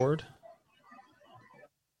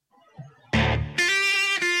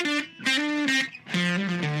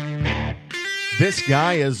This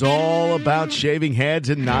guy is all about shaving heads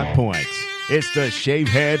and not points. It's the Shave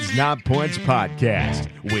Heads Not Points podcast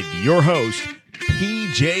with your host,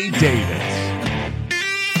 PJ Davis.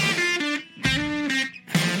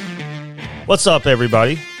 What's up,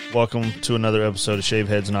 everybody? Welcome to another episode of Shave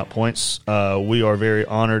Heads Not Points. We are very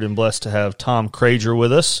honored and blessed to have Tom Krager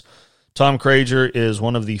with us. Tom Krager is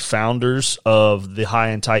one of the founders of the High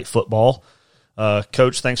and Tight Football.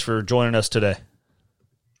 Coach, thanks for joining us today.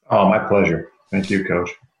 Oh, my pleasure. Thank you, Coach.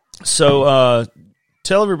 So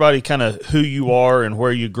tell everybody kind of who you are and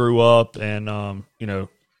where you grew up and,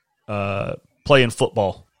 playing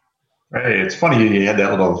football. Hey, it's funny you had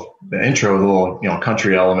that the intro with a little,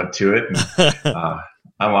 country element to it. And,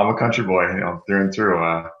 I'm a country boy, through and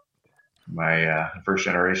through. My first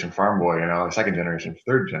generation farm boy, second generation,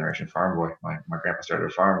 third generation farm boy. My grandpa started a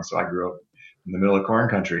farm, so I grew up in the middle of corn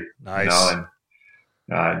country. Nice. And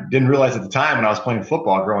didn't realize at the time when I was playing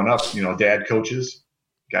football growing up, dad coaches,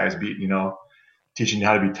 guys teaching you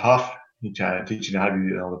how to be tough, teaching you how to be,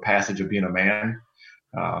 the passage of being a man.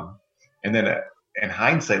 And then in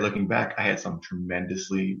hindsight, looking back, I had some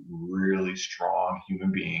tremendously, really strong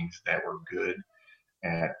human beings that were good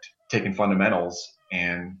at taking fundamentals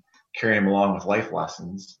and carrying them along with life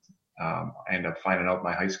lessons. I ended up finding out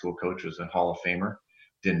my high school coach was a Hall of Famer.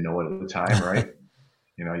 Didn't know it at the time, right?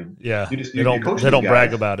 They don't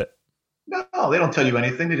brag about it. No, they don't tell you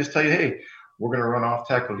anything. They just tell you, hey, we're going to run off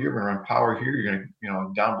tackle here. We're going to run power here. You're going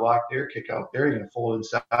to, down block there, kick out there. You're going to fold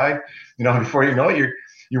inside. Before you know it,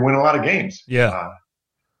 you're winning a lot of games. Yeah.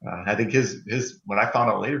 I think his what I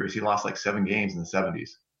found out later is he lost like 7 games in the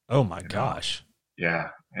 70s. Oh my gosh. Yeah.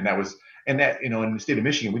 And that in the state of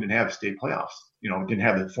Michigan, we didn't have state playoffs. Didn't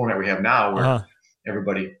have the format we have now where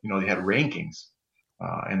everybody, they had rankings.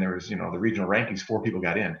 And there was, the regional rankings, 4 people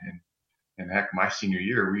got in. And heck, my senior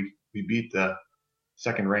year, we beat the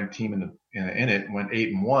second ranked team in it, went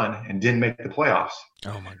 8-1 and didn't make the playoffs.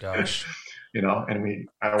 Oh my gosh. And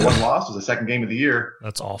our one loss was the second game of the year.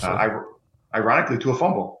 That's awful. Ironically to a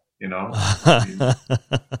fumble, because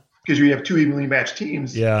you have 2 evenly matched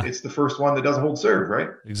teams. Yeah. It's the first one that doesn't hold serve, right?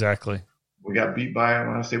 Exactly. We got beat by, I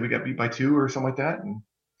want to say we got beat by 2 or something like that. And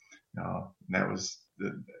that was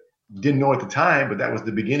didn't know at the time, but that was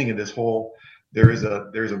the beginning of this whole, there's a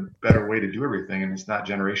better way to do everything. And it's not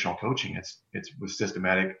generational coaching. It's with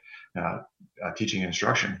systematic teaching and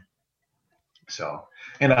instruction. So,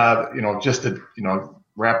 and, just to,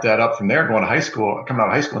 wrap that up from there, coming out of high school,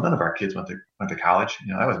 none of our kids went to college.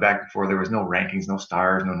 That was back before there was no rankings, no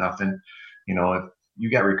stars, no nothing. If you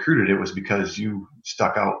got recruited, it was because you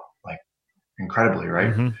stuck out like incredibly,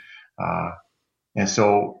 right? Mm-hmm. And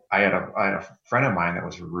so I had a friend of mine that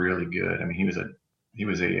was really good. I mean, he was a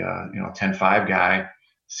 10-5 guy,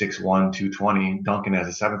 6'1", 220, dunking as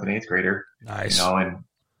a 7th and 8th grader. Nice.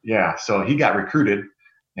 So he got recruited,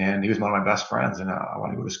 and he was one of my best friends, and I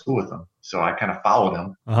wanted to go to school with him. So I kind of followed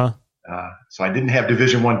him. So I didn't have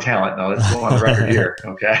Division I talent. No, let's go on the record here.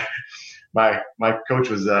 Okay. My coach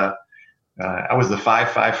was I was the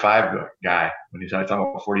 5.55 guy when you talk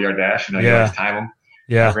about a 40-yard dash. You always time them.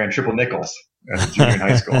 Yeah. I ran triple nickels as a junior in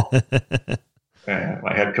high school. And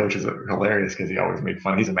my head coach is hilarious because he always made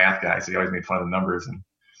fun. He's a math guy, so he always made fun of the numbers. And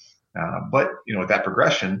but with that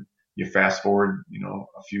progression, you fast forward,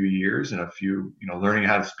 a few years and a few, learning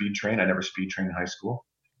how to speed train. I never speed trained in high school.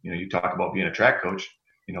 You talk about being a track coach,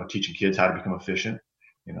 teaching kids how to become efficient.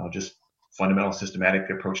 Just fundamental systematic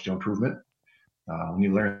approach to improvement. When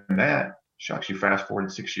you learn that, shucks, you fast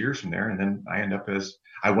forward 6 years from there, and then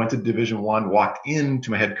I went to Division I, walked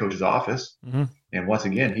into my head coach's office, and once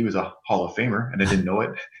again, he was a Hall of Famer, and I didn't know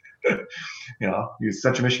it. He was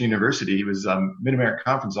Central Michigan University. He was Mid-American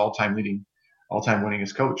Conference all-time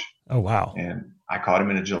winningest coach. Oh, wow. And I caught him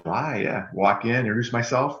in July. Yeah, walk in, introduce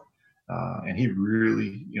myself, and he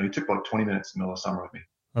really, he took about 20 minutes in the middle of summer with me.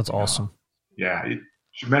 That's awesome.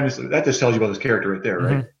 Tremendous. That just tells you about his character right there,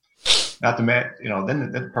 right? Mm-hmm. Not the man,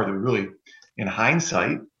 then that part that really, in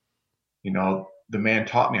hindsight, the man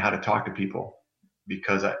taught me how to talk to people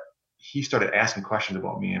because he started asking questions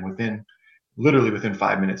about me. And literally within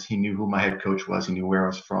 5 minutes, he knew who my head coach was. He knew where I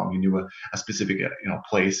was from. He knew a specific,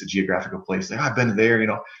 place, a geographical place. Like, I've been there,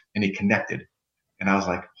 and he connected. And I was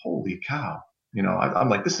like, holy cow. I'm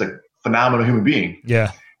like, this is a phenomenal human being.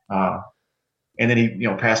 Yeah. And then he,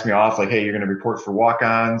 passed me off like, hey, you're going to report for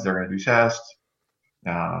walk-ons. They're going to do tests.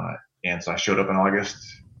 And so I showed up in August,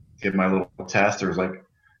 did my little test. There was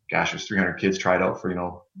there's 300 kids tried out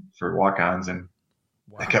for walk-ons, and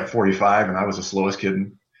I kept 45, and I was the slowest kid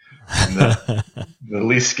and the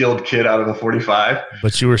least skilled kid out of the 45.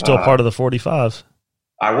 But you were still part of the 45.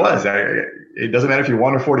 I was. It doesn't matter if you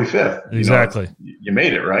won or 45th. Exactly. You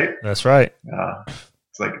made it, right? That's right.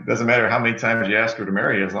 It's like, it doesn't matter how many times you ask her to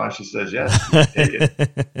marry you, as long as she says yes, you take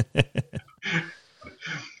it.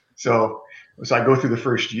 So I go through the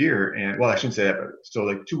first year, and well, I shouldn't say that, but so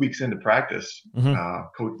like 2 weeks into practice,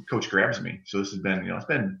 coach grabs me. So this has been, it's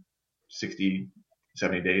been 60,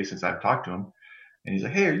 70 days since I've talked to him. And he's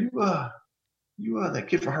like, "Hey, are you that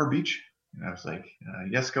kid from Harbor Beach?" And I was like,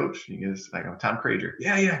 "Yes, coach." He goes, "I'm Tom Krager."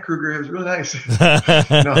 Yeah, Kruger. It was really nice.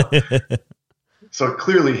 So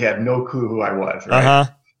clearly he had no clue who I was,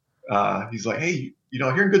 right? He's like, "Hey,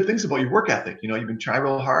 hearing good things about your work ethic. You've been trying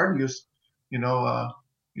real hard. You just, you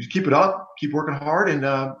just keep it up, keep working hard, and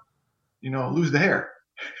lose the hair."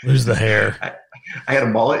 Lose the hair. I had a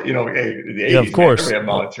mullet, hey, the 80s, yeah, of course. Everybody had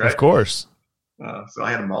mullets, right? Of course. So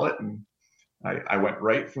I had a mullet, and I went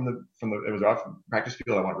right from it was off the practice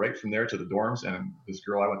field. I went right from there to the dorms, and this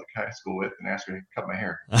girl I went to high school with, and asked her to cut my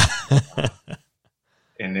hair.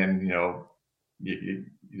 And then, you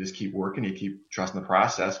just keep working, you keep trusting the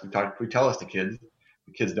process. We tell us the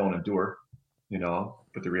kids don't endure,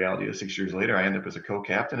 but the reality is 6 years later, I ended up as a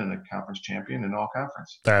co-captain and a conference champion in all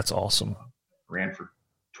conference. That's awesome. Ran for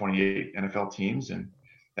 28 NFL teams, and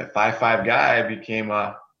that 5'5" guy became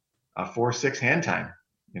a 4'6" hand time,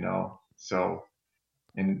 So,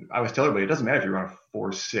 and I was telling everybody, it doesn't matter if you run a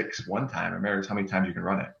 4.6 one time. It matters how many times you can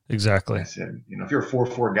run it. Exactly. I said, if you're a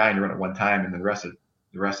 4.4 guy and you run it one time, and then the rest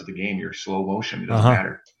of the game you're slow motion, it doesn't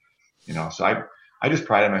matter. So I just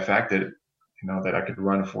prided my fact that that I could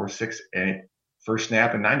run a 4.6 and first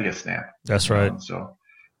snap and 90th snap. That's right.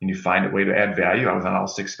 And you find a way to add value. I was on all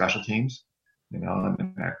 6 special teams, and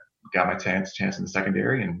I got my chance in the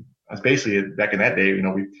secondary, and I was basically back in that day.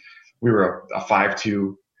 We were a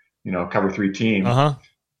 5-2. Cover 3 team.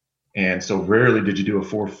 And so rarely did you do a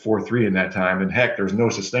 4-4-3 in that time. And heck, there's no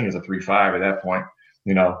such thing as a 3-5 at that point,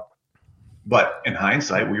 But in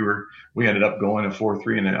hindsight, we ended up going a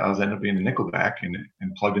 4-3, and I ended up being a nickelback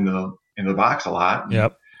and plugged into the box a lot.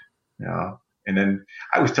 Yep. And then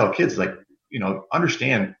I always tell kids,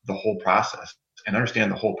 understand the whole process and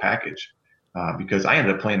understand the whole package. Because I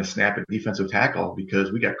ended up playing the snap at defensive tackle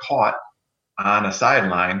because we got caught on a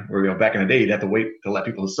sideline where, back in the day, you'd have to wait to let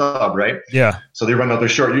people sub, right? Yeah. So they run out their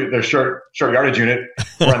short yardage unit.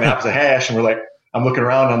 We're on the opposite hash, and I'm looking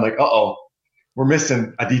around, and I'm like, uh-oh, we're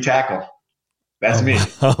missing a D tackle. That's me.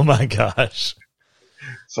 Oh my gosh.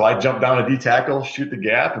 So I jump down a D tackle, shoot the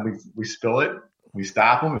gap, and we spill it. We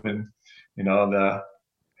stop them, and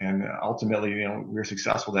and ultimately, we were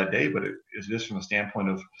successful that day. But it is just from the standpoint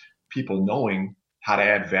of people knowing how to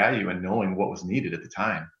add value and knowing what was needed at the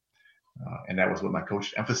time. And that was what my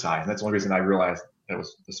coach emphasized. And that's the only reason I realized that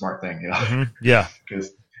was the smart thing, Yeah.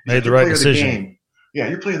 Because made the right decision.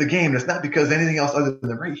 You're playing the game. That's not because anything else other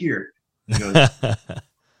than right here.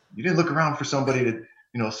 You didn't look around for somebody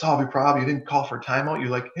to, solve your problem. You didn't call for a timeout. You're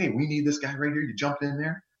like, hey, we need this guy right here. You jumped in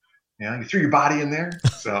there. You threw your body in there.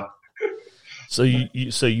 So. So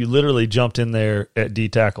you literally jumped in there at D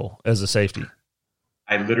tackle as a safety.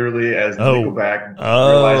 I literally, as the nickelback,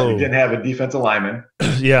 realized we didn't have a defensive lineman.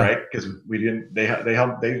 Yeah. Right. Because we didn't.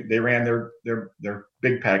 They ran their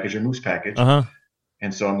big package or moose package.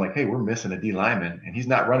 And so I'm like, hey, we're missing a D lineman, and he's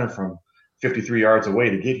not running from 53 yards away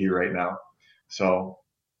to get here right now. So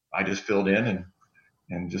I just filled in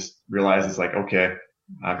and just realized it's like, okay,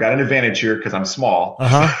 I've got an advantage here because I'm small.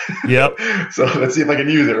 Yep. So let's see if I can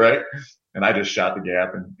use it, right? And I just shot the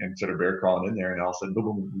gap and sort of bear crawling in there, and all of a sudden,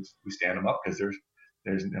 boom, we stand them up because there's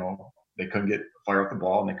they couldn't fire off the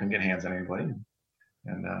ball, and they couldn't get hands on anybody,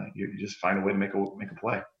 and you just find a way to make a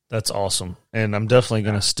play. That's awesome, and I'm definitely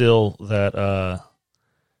going to steal that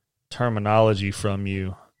terminology from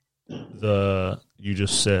you. You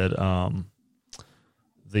just said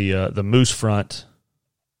the moose front,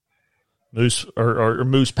 moose or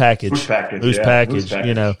moose package, moose package. Moose package.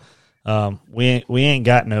 We ain't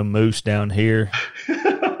got no moose down here.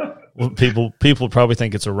 People probably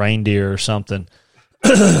think it's a reindeer or something.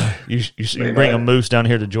 You bring a moose down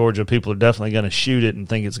here to Georgia, people are definitely going to shoot it and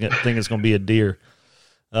think it's going to be a deer.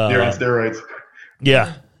 Deer on steroids.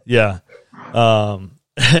 Yeah.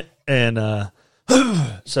 And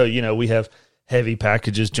so we have heavy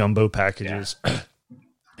packages, jumbo packages,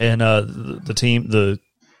 and the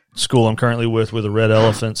school I'm currently with the Red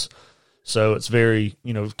Elephants. So it's very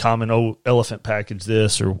common old elephant package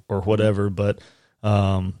this or whatever, but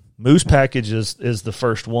moose package is the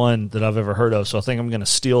first one that I've ever heard of. So I think I'm going to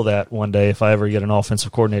steal that one day if I ever get an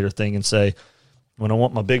offensive coordinator thing and say, when I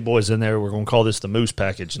want my big boys in there, we're going to call this the moose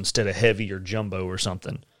package instead of heavy or jumbo or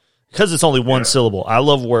something. Because it's only one syllable. I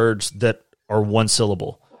love words that are one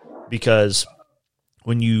syllable because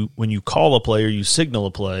when you call a play or you signal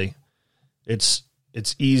a play, it's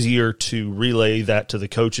easier to relay that to the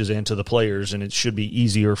coaches and to the players, and it should be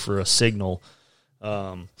easier for a signal.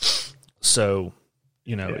 So,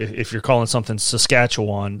 if you're calling something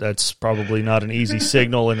Saskatchewan, that's probably not an easy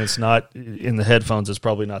signal, and it's not in the headphones. It's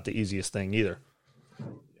probably not the easiest thing either.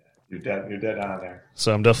 You're dead on there.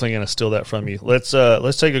 So I'm definitely going to steal that from you. Let's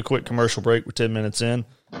take a quick commercial break. We're 10 minutes in.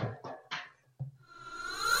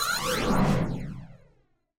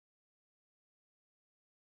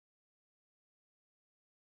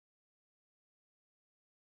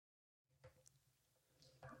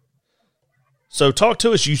 So talk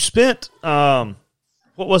to us. You spent, what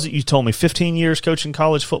was it you told me, 15 years coaching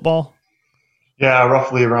college football? Yeah,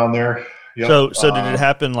 roughly around there. Yep. So did it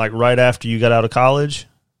happen like right after you got out of college?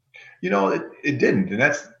 It didn't. And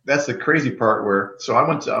that's the crazy part so I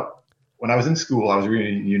went to, when I was in school, I was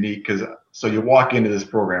really unique so you walk into this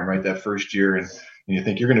program, right, that first year, and you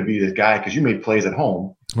think you're going to be this guy because you made plays at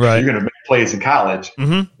home. Right. So you're going to make plays in college,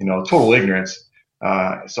 total ignorance.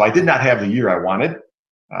 So I did not have the year I wanted.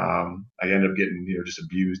 I ended up getting, just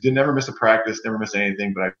abused. Didn't ever miss a practice, never miss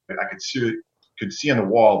anything, but I could see on the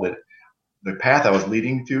wall that the path I was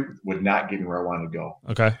leading to would not get me where I wanted to go.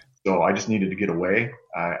 Okay. So I just needed to get away.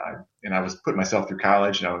 I was putting myself through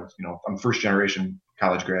college, and I was, I'm first generation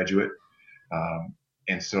college graduate.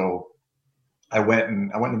 And so I went in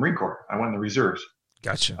the Marine Corps. I went in the reserves.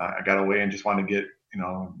 Gotcha. I got away and just wanted to get,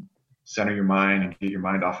 center your mind and get your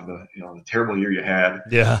mind off of the terrible year you had.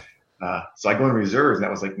 Yeah. So I go in reserves, and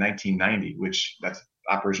that was like 1990, which that's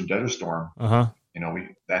Operation Desert Storm. Uh-huh.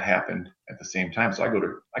 That happened at the same time. So I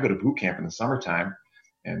go to boot camp in the summertime,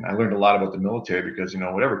 and I learned a lot about the military because,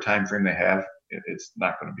 whatever time frame they have, it's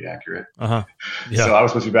not going to be accurate. Uh-huh. Yeah. So I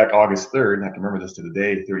was supposed to be back August 3rd, and I can remember this to the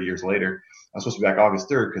day, 30 years later. I was supposed to be back August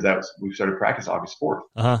 3rd because we started practice August 4th.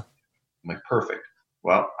 Uh-huh. I'm like, perfect.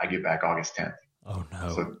 Well, I get back August 10th. Oh,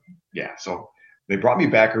 no. So, yeah. So they brought me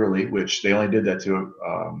back early, which they only did that to,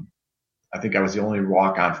 I think I was the only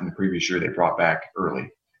walk-on from the previous year they brought back early,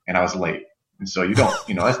 and I was late. And so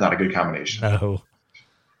that's not a good combination.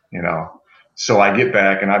 No. So I get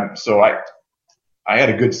back, and I had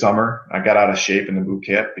a good summer. I got out of shape in the boot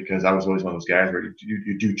camp because I was always one of those guys where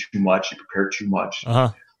you do too much, you prepare too much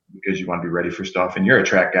because you want to be ready for stuff. And you're a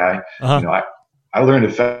track guy. I learned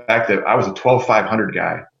the fact that I was a 12,500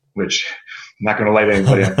 guy, which I'm not going to light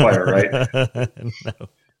anybody on fire, right? No.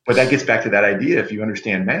 But that gets back to that idea. If you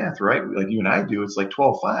understand math, right, like you and I do, it's like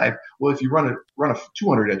 12.5. Well, if you run a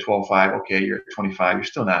 200 at 12.5, okay, you're at 25. You're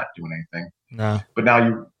still not doing anything. No. But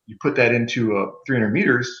now you put that into 300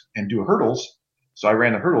 meters and do hurdles. So I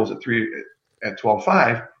ran the hurdles at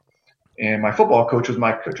 12.5, and my football coach was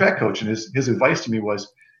my track coach, and his advice to me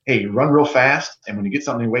was, hey, run real fast, and when you get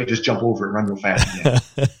something away, just jump over it and run real fast again.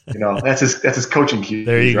 That's his coaching cue.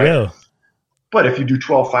 There you go. But if you do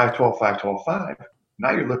 12.5, 12.5, 12.5,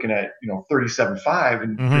 now you're looking at 37.5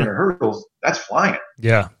 and 300 hurdles. That's flying.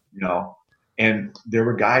 Yeah. And there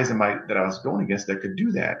were guys that I was going against that could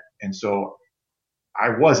do that, and so I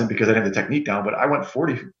wasn't because I didn't have the technique down. But I went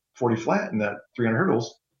 40 flat in the 300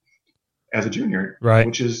 hurdles as a junior, right?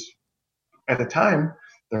 Which is at the time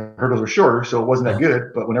the hurdles were shorter, so it wasn't that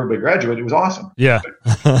good. But when everybody graduated, it was awesome. Yeah.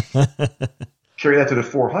 Carry that to the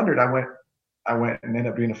 400. I went and ended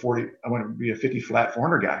up being a 40. I went to be a 50 flat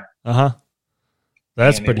 400 guy.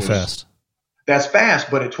 That's pretty fast. That's fast,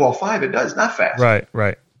 but at 12.5, it does not fast.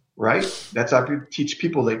 Right. That's how you teach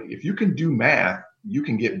people that if you can do math, you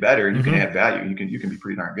can get better. You can add value. You can be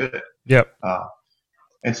pretty darn good. Yep.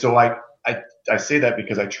 And so I say that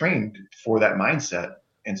because I trained for that mindset.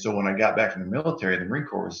 And so when I got back from the military, the Marine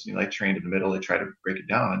Corps was, I trained in the middle. They tried to break it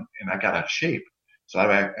down, and I got out of shape. So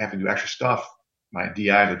I have to do extra stuff. My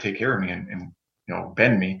DI to take care of me and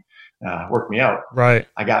bend me, work me out. Right.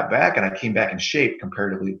 I got back, and I came back in shape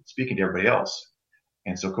comparatively speaking to everybody else.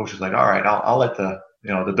 And so coach was like, all right, I'll let the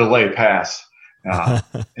delay pass.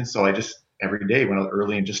 And so I just every day went out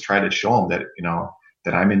early and just tried to show them that,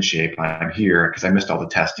 that I'm in shape. I'm here because I missed all the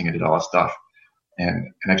testing and did all that stuff.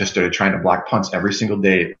 And I just started trying to block punts every single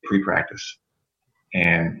day pre-practice.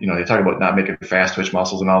 And, they talk about not making fast twitch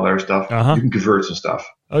muscles and all that other stuff. You can convert some stuff.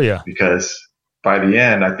 Oh, yeah. Because by the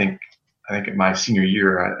end, I think in my senior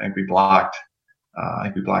year, I think we blocked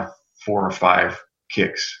 4 or 5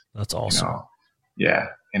 kicks. That's awesome. Yeah.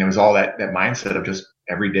 And it was all that mindset of just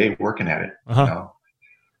every day working at it.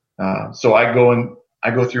 So I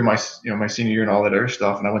go through my senior year and all that other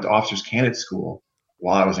stuff. And I went to officers candidate school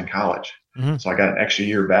while I was in college. So I got an extra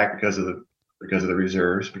year back because of the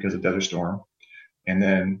reserves, because of Desert Storm. And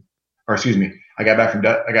then, I got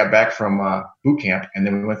back from boot camp, and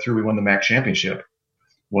then we won the MAC championship.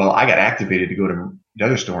 Well, I got activated to go to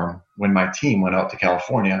Desert Storm when my team went out to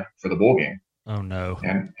California for the bowl game. Oh no.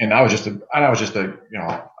 And I was just a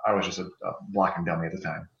blocking dummy at the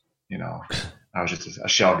time. I was just a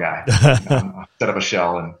shell guy. I set up a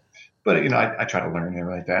shell but I try to learn and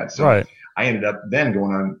everything like that. So right. I ended up then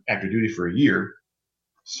going on active duty for a year.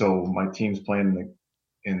 So my team's playing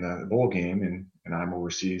in the bowl game and I'm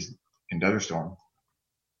overseas in Desert Storm.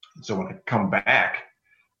 So when I come back,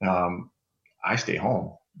 I stay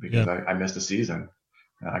home because I missed the season.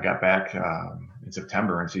 I got back in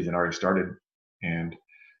September and season already started. And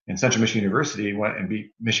Central Michigan University went and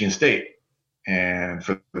beat Michigan State and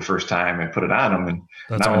for the first time and put it on them. And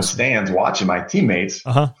I'm awesome. In the stands watching my teammates.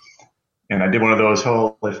 Uh-huh. And I did one of those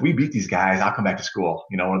if we beat these guys, I'll come back to school.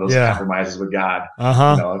 One of those compromises with God.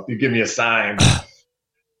 Uh-huh. If you give me a sign.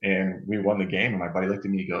 And we won the game. And my buddy looked at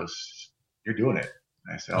me, he goes, "You're doing it."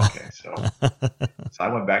 And I said, "Okay." So I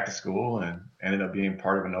went back to school and ended up being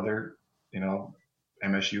part of another,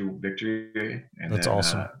 MSU victory. And that's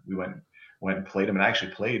awesome. We went and played them, and I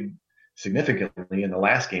actually played significantly in the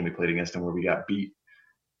last game we played against them where we got beat.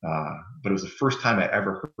 But it was the first time I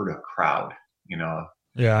ever heard a crowd.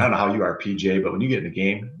 Yeah. I don't know how you are, PJ, but when you get in the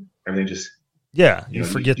game, everything just you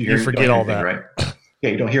forget all that, right? Yeah,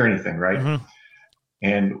 you don't hear anything, right? Mm-hmm.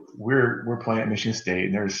 And we're playing at Michigan State,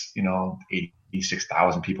 and there's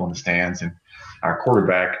 86,000 people in the stands, and our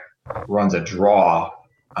quarterback runs a draw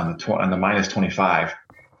on the minus 25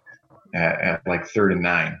 at like 3rd and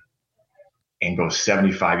 9, and goes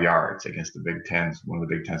 75 yards against the Big Ten's one of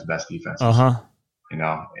the Big Ten's best defenses. Uh-huh.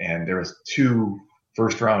 And there was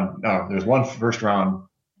there's one first round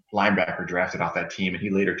linebacker drafted off that team, and he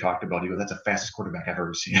later talked about, that's the fastest quarterback I've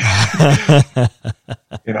ever seen.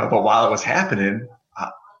 But while it was happening,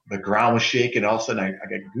 the ground was shaking. All of a sudden, I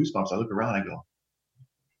got goosebumps. I look around, I go,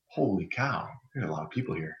 "Holy cow! There's a lot of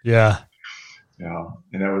people here." Yeah. And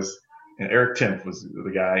Eric Timpf was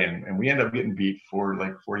the guy, and we ended up getting beat for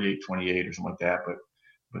like 48-28 or something like that.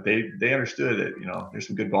 But they understood that there's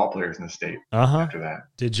some good ball players in the state. After that,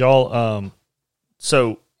 did y'all?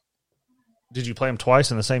 So, did you play them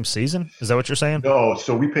twice in the same season? Is that what you're saying? No.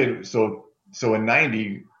 So we played. So in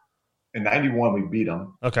 91 we beat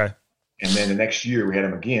them. Okay. And then the next year we had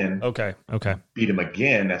them again. Okay. Beat them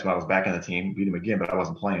again. That's when I was back on the team. Beat them again, but I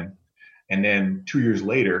wasn't playing. And then 2 years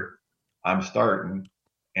later, I'm starting,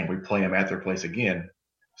 and we play them at their place again.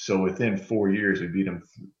 So within 4 years, we beat them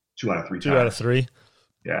 2 out of 3 times. 2 out of 3?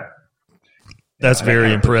 Yeah. That's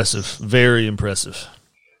very impressive. Very impressive.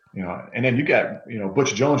 And then you got,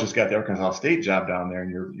 Butch Jones just got the Arkansas State job down there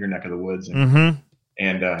in your neck of the woods. And,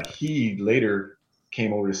 and he later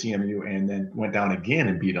came over to CMU and then went down again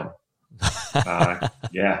and beat them.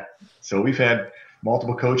 Yeah. So we've had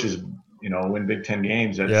multiple coaches, win Big Ten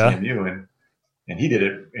games at CMU, and he did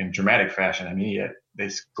it in dramatic fashion. I mean, they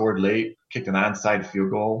scored late, kicked an onside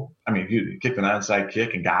field goal. I mean, he kicked an onside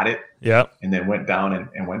kick and got it. Yeah. And then went down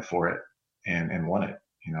and went for it and won it.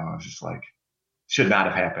 It was just like, should not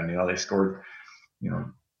have happened. They scored,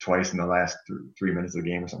 twice in the last 3 minutes of the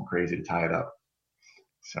game or something crazy to tie it up.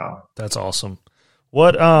 So that's awesome.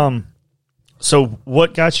 So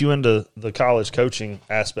what got you into the college coaching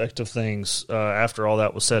aspect of things after all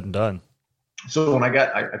that was said and done? So when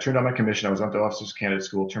I turned down my commission, I was up to officers candidate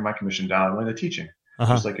school, turned my commission down, went into teaching.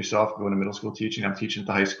 Just like yourself, going to middle school teaching. I'm teaching at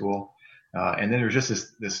the high school. And then there's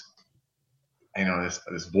just this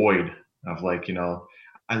void of like,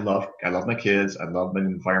 I love my kids. I love the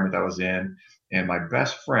environment I was in. And my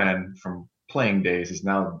best friend from playing days is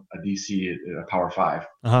now a DC at Power 5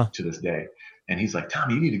 to this day. And he's like, "Tom,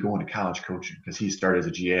 you need to go into college coaching," because he started as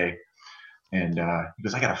a GA. And he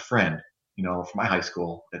goes, "I got a friend, from my high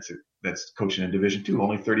school that's coaching in Division II,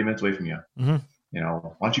 only 30 minutes away from you. Why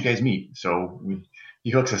don't you guys meet?" So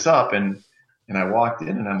he hooks us up, and I walked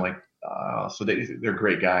in, and I'm like, so they're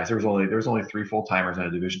great guys. There was only 3 full timers in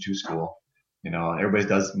a Division II school. Everybody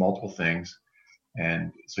does multiple things,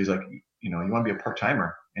 and so he's like, you want to be a part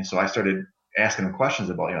timer. And so I started asking him questions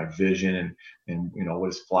about like vision and what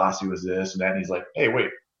his philosophy was, this and that. And he's like, "Hey, wait,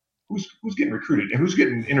 who's getting recruited and who's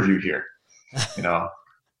getting interviewed here?" And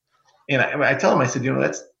I tell him, I said,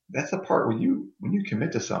 that's the part where when you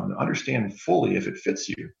commit to something, understand fully if it fits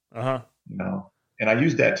you. And I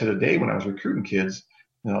used that to the day when I was recruiting kids.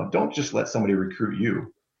 Don't just let somebody recruit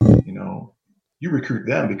you. You recruit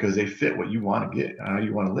them because they fit what you want to get and how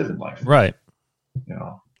you want to live in life. Right.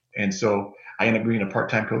 And so I ended up being a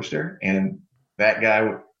part-time coach there, and that guy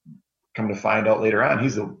would come to find out later on,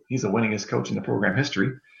 he's the winningest coach in the program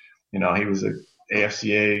history. He was a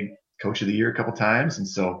AFCA coach of the year a couple times. And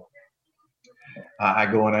so I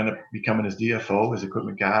go and end up becoming his DFO, his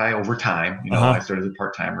equipment guy over time. I started as a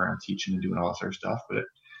part-timer. I'm teaching and doing all this other stuff, but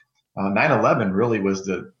 9/11 really was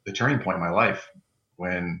the turning point in my life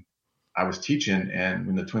when I was teaching, and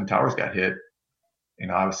when the Twin Towers got hit,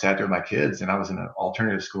 I was sat there with my kids, and I was in an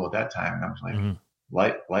alternative school at that time, and I was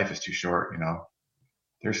like, life is too short.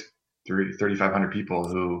 There's 3,500 people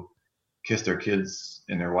who kissed their kids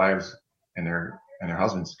and their wives and their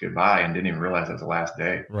husbands goodbye and didn't even realize it was the last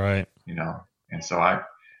day. Right. And so I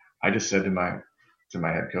just said to my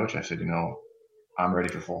head coach, I said, I'm ready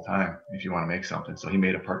for full time if you want to make something. So he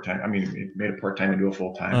made a part-time into a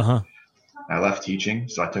full time. Uh-huh. I left teaching.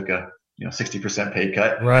 So I took a 60% pay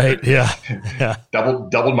cut. Right. Yeah. Yeah.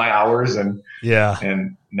 doubled my hours and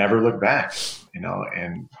never looked back,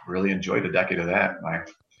 and really enjoyed a decade of that.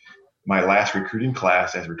 My last recruiting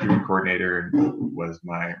class as recruiting coordinator was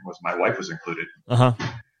my wife was included. Uh-huh.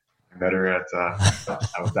 I met her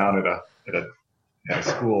I was down at a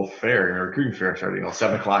school fair, a recruiting fair started,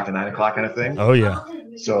 7 o'clock to 9 o'clock kind of thing. Oh yeah.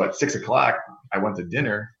 So at 6 o'clock, I went to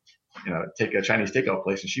dinner, take a Chinese takeout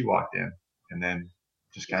place, and she walked in, and then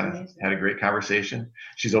just kind of had a great conversation.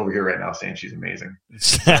 She's over here right now saying she's amazing.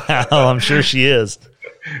 Oh, I'm sure she is.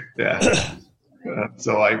 Yeah.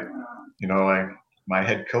 So my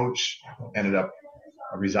head coach ended up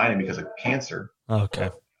resigning because of cancer. Okay.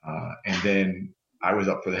 And then I was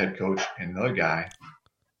up for the head coach and another guy,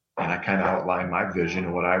 and I kind of outlined my vision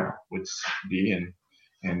of what I would be, and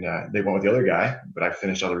they went with the other guy, but I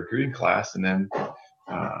finished out the recruiting class, and then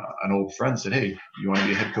an old friend said, "Hey, you want to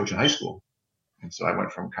be a head coach in high school?" And so I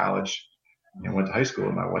went from college and went to high school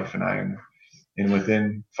with my wife and I, and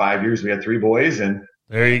within 5 years we had 3 boys, and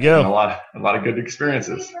there you go. And a lot of good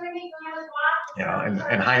experiences. And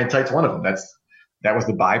high and tight's one of them. That was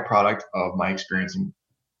the byproduct of my experience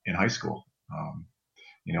in high school.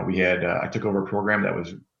 We had I took over a program that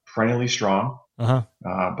was perennially strong,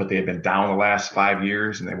 but they had been down the last 5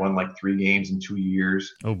 years, and they won like 3 games in 2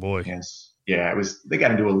 years. Oh boy! And they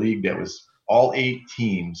got into a league that was all 8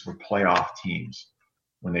 teams were playoff teams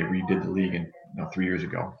when they redid the league 3 years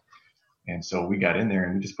ago. And so we got in there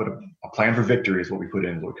and we just put a plan for victory is what we put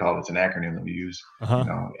in, is what we call it. It's an acronym that we use,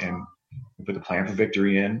 and we put the plan for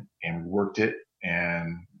victory in and worked it.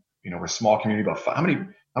 And, we're a small community, about how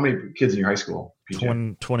many kids in your high school?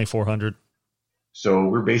 2,400. So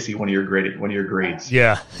we're basically one of your grades.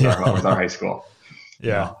 Yeah. With our high school.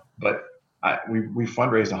 Yeah. But we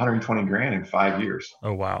fundraised $120,000 in 5 years.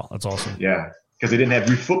 Oh, wow. That's awesome. Yeah. Because they didn't have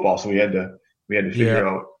youth football. So we had to figure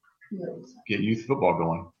out, get youth football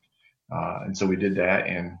going. And so we did that.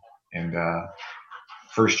 And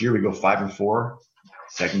first year we go 5-4.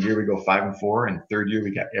 Second year we go 5-4, and third year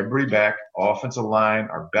we got everybody back. Offensive line,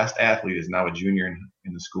 our best athlete is now a junior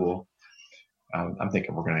in the school. I'm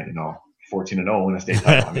thinking we're going to 14-0 win a state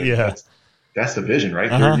title. That's the vision, right?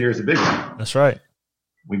 Third year is a big one. That's right.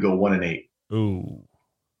 We go 1-8. Ooh.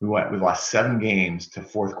 We lost 7 games to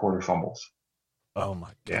fourth quarter fumbles. Oh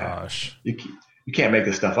my gosh! You can't make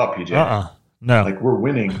this stuff up, PJ. No. Like, we're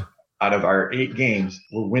winning out of our 8 games.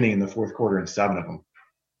 We're winning in the fourth quarter in 7 of them.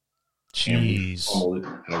 Jeez. Fumbled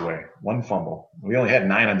it away. 1 fumble. We only had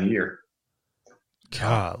 9 on the year.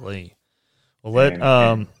 Golly.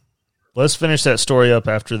 Well, let's finish that story up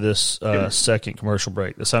after this second commercial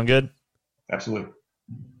break. That sound good? Absolutely.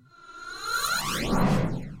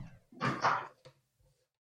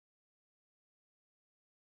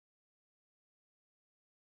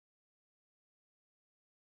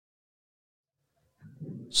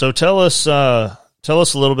 So tell us a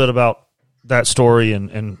little bit about that story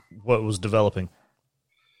and what was developing.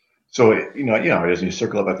 So as you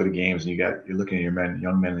circle up after the games, and you're looking at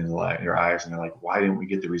young men in your eyes, and they're like, "Why didn't we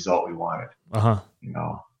get the result we wanted?"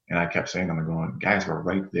 And I kept saying to them, I'm going, "Guys, we're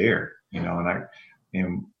right there."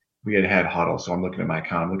 And we had huddle, so I'm looking at my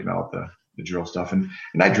account, I'm looking at all the drill stuff, and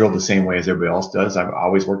I drilled the same way as everybody else does. I've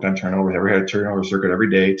always worked on turnovers. Ever had a turnover circuit every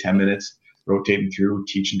day, 10 minutes, rotating through,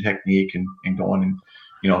 teaching technique and going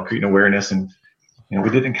and creating awareness. And we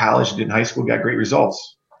did it in college, did it in high school, got great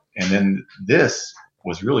results. And then this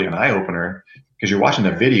was really an eye opener, because you're watching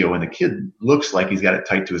the video and the kid looks like he's got it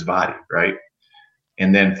tight to his body, right?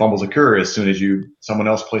 And then fumbles occur as soon as someone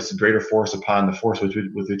else places greater force upon the force with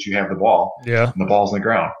which you have the ball. Yeah. And the ball's on the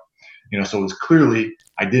ground. So it was clearly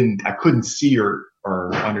I couldn't see or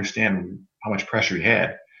understand how much pressure he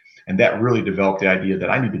had. And that really developed the idea that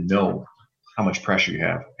I need to know how much pressure you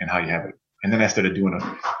have and how you have it. And then I started doing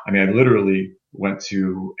I literally went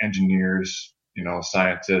to engineers,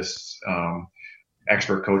 scientists,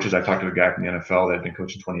 expert coaches. I talked to a guy from the NFL that had been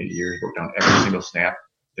coaching 28 years, broke down every single snap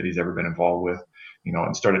that he's ever been involved with,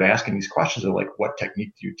 and started asking these questions of like, what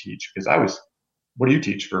technique do you teach? Because what do you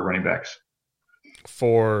teach for running backs?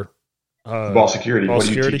 For ball security. What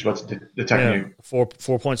do you teach? What's the technique? Yeah,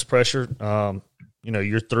 4 points of pressure.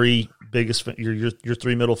 your three biggest, your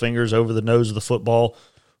three middle fingers over the nose of the football,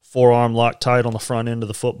 forearm locked tight on the front end of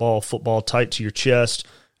the football tight to your chest,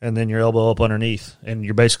 and then your elbow up underneath, and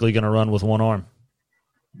you're basically going to run with one arm.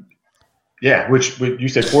 Yeah, which you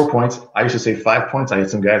said 4 points. I used to say 5 points. I had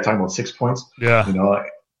some guy talking about 6 points. Yeah.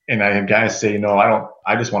 And I had guys say,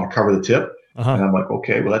 I just want to cover the tip. Uh-huh. And I'm like,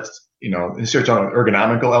 okay, well, that's, and search on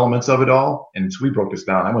ergonomical elements of it all. And so we broke this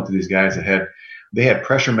down. I went to these guys that had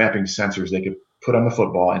pressure mapping sensors they could put on the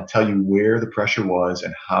football and tell you where the pressure was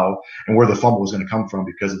and how, and where the fumble was going to come from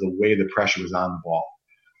because of the way the pressure was on the ball.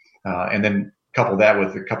 And then couple that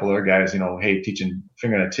with a couple other guys, hey, teaching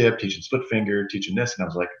finger on a tip, teaching split finger, teaching this. And I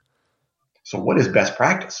was like, so what is best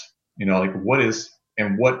practice?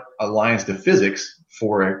 What aligns to physics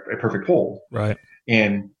for a perfect hold? Right.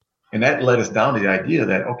 And that led us down to the idea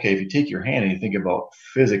that, okay, if you take your hand and you think about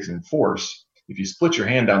physics and force, if you split your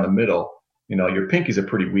hand down the middle, your pinky's a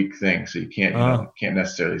pretty weak thing. So you can't, can't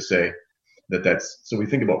necessarily say that's, so we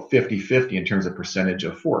think about 50-50 in terms of percentage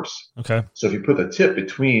of force. Okay. So if you put the tip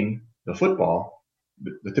between the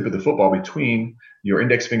tip of the football between your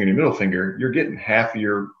index finger and your middle finger, you're getting half of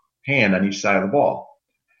your hand on each side of the ball.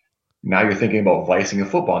 Now you're thinking about vicing a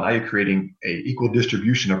football. Now you're creating a equal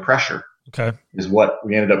distribution of pressure. Okay. Is what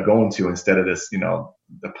we ended up going to instead of this,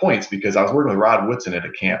 the points, because I was working with Rod Woodson at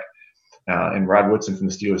a camp. And Rod Woodson from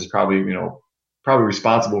the Steelers is probably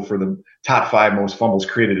responsible for the top 5 most fumbles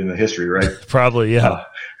created in the history, right? Probably, yeah.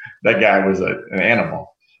 That guy was an animal.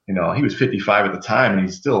 He was 55 at the time, and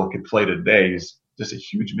he still could play today. He's just a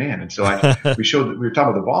huge man. And so we were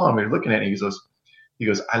talking about the ball, and we were looking at it, and he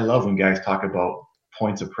goes, I love when guys talk about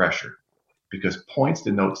points of pressure, because points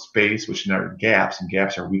denote space, which denote gaps, and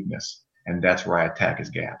gaps are weakness. And that's where I attack his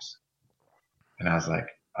gaps. And I was like,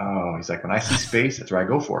 oh, he's like, when I see space, that's where I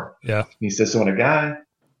go for. Yeah. And he says, so when a guy,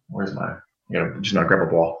 where's my, just not grab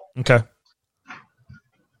a ball. Okay.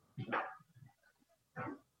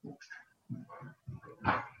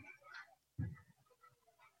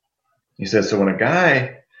 He says, so when a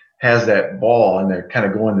guy has that ball and they're kind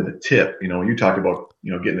of going to the tip, when you talk about,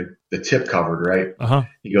 getting the tip covered, right? Uh-huh.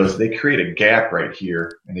 He goes, they create a gap right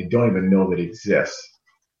here and they don't even know that it exists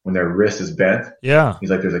when their wrist is bent. Yeah. He's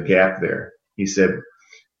like, there's a gap there. He said,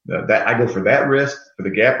 that I go for that wrist, for the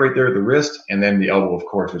gap right there at the wrist, and then the elbow, of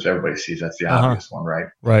course, which everybody sees. That's the obvious one, right?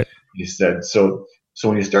 Right. He said, so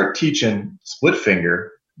when you start teaching split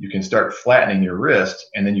finger, you can start flattening your wrist,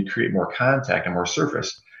 and then you create more contact and more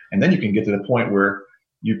surface. And then you can get to the point where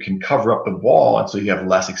you can cover up the ball, and so you have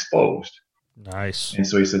less exposed. Nice. And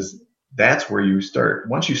so he says, that's where you start.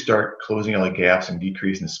 Once you start closing all the gaps and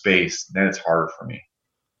decreasing the space, then it's harder for me,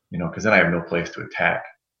 because then I have no place to attack,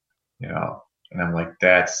 And I'm like,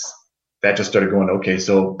 that just started going, okay,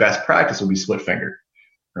 so best practice will be split finger,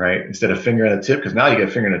 right? Instead of finger on the tip, because now you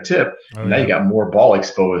got finger on the tip, and now you got more ball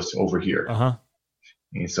exposed over here. Uh-huh.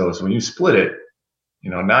 And so when you split it,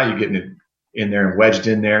 now you're getting it in there and wedged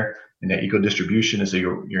in there in that equal distribution. And so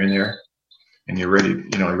you're in there and you're ready,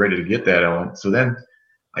 ready to get that element. So then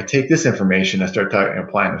I take this information, I start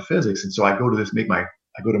applying the physics. And so I go to make my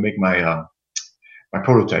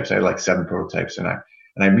prototypes. I had like 7 prototypes, and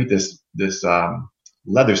I meet this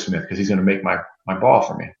leathersmith because he's going to make my ball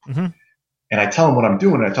for me. Mm-hmm. And I tell him what I'm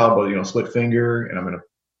doing. I talk about, split finger, and I'm going to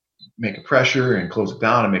make a pressure and close it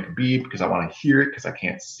down and make a beep because I want to hear it because I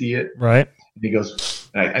can't see it. Right. And he goes,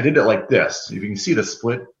 and I did it like this. If you can see the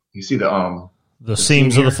split, you see the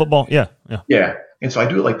seams of the football. Yeah. Yeah. Yeah. And so I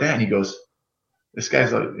do it like that. And he goes, this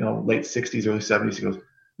guy's late 60s, early 70s. He goes,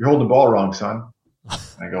 you're holding the ball wrong, son. And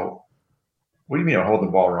I go, what do you mean I'm holding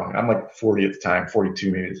the ball wrong? I'm like 40 at the time,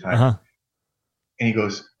 42 maybe at the time. Uh-huh. And he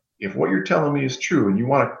goes, if what you're telling me is true and you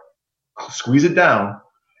want to squeeze it down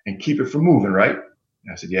and keep it from moving, right?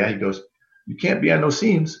 And I said, yeah. He goes, you can't be on those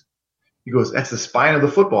seams. He goes, that's the spine of the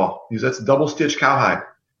football. He goes, that's double stitch cowhide.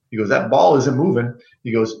 He goes, that ball isn't moving.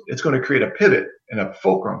 He goes, it's going to create a pivot and a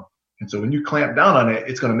fulcrum. And so when you clamp down on it,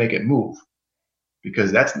 it's going to make it move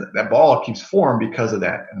because that ball keeps form because of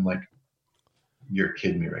that. And I'm like, you're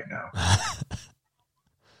kidding me right now.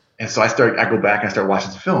 And so I go back and I start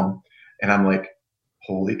watching the film, and I'm like,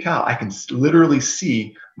 holy cow, I can literally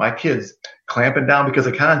see my kids clamping down because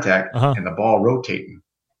of contact and the ball rotating.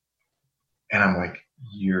 And I'm like,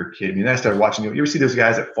 you're kidding me. And then I started watching, you ever see those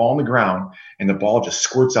guys that fall on the ground and the ball just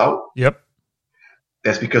squirts out? Yep.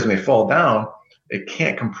 That's because when they fall down, it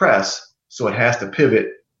can't compress, so it has to pivot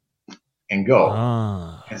and go.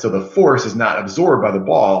 And so the force is not absorbed by the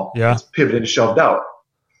ball. Yeah. It's pivoted and shoved out.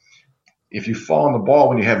 If you fall on the ball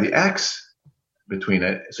when you have the X between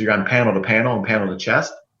it, so you're on panel to panel and panel to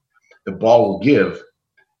chest, the ball will give,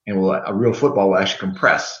 and a real football will actually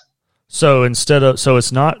compress. So so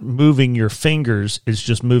it's not moving your fingers, it's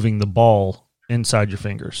just moving the ball inside your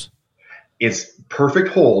fingers. It's perfect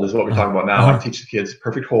hold is what we're talking about now. I teach the kids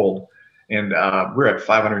perfect hold. And we're at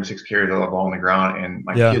 506 carries of the ball on the ground, and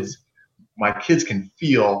my kids can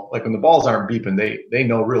feel like when the balls aren't beeping, they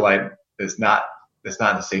know real life it's not in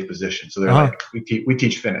a safe position. So they're like, we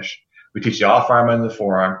teach finish. We teach the off arm and the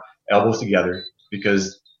forearm, elbows together,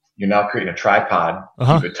 because you're now creating a tripod to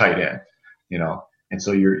keep it tight in, and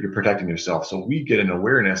so you're protecting yourself. So we get an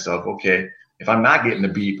awareness of, okay, if I'm not getting the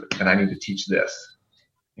beep, then I need to teach this,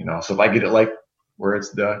 so if I get it like where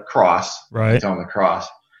it's the cross, right? It's on the cross.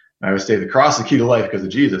 I always say the cross is the key to life because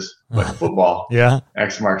of Jesus, but football,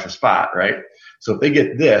 X marks the spot, right? So if they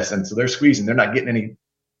get this, and so they're squeezing, they're not getting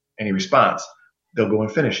any response, they'll go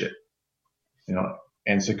and finish it,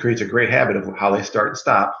 and so it creates a great habit of how they start and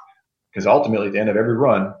stop, because ultimately at the end of every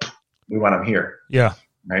run, we want them here. Yeah.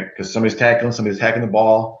 Right? Because somebody's tackling the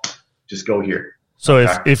ball, just go here. So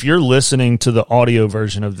if you're listening to the audio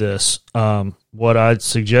version of this, what I'd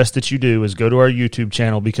suggest that you do is go to our YouTube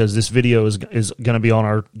channel, because this video is going to be on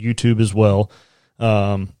our YouTube as well.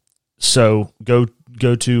 So go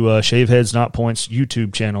to Shave Heads Not Points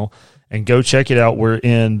YouTube channel and go check it out. We're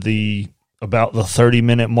in about the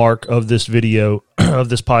 30-minute mark of this video of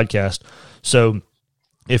this podcast. So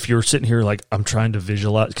if you're sitting here like, I'm trying to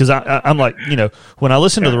visualize, because I'm like, when I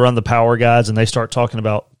listen to the Run the Power guys and they start talking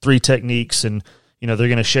about 3 techniques and, they're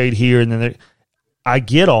going to shade here and then I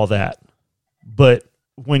get all that. But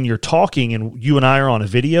when you're talking and you and I are on a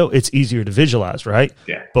video, it's easier to visualize, right?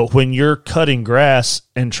 Yeah. But when you're cutting grass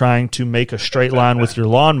and trying to make a straight line with your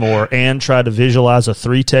lawnmower and try to visualize a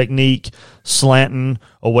 3 technique slanting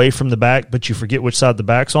away from the back, but you forget which side the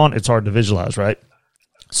back's on, it's hard to visualize, right?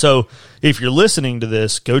 So if you're listening to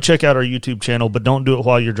this, go check out our YouTube channel, but don't do it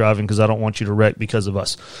while you're driving, because I don't want you to wreck because of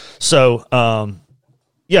us. So,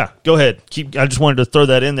 go ahead. I just wanted to throw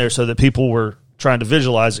that in there so that people were trying to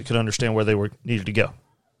visualize it could understand where they needed to go.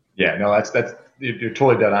 Yeah, no, that's you're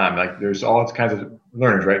totally dead on. Like, there's all kinds of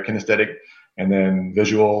learners, right? Kinesthetic and then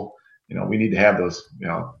visual. We need to have those.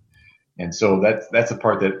 And so that's the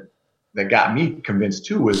part that got me convinced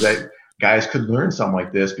too, was that guys could learn something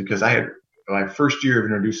like this, because I had my first year of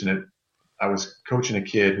introducing it, I was coaching a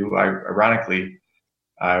kid who I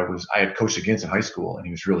had coached against in high school, and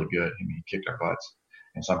he was really good. I mean, he kicked our butts.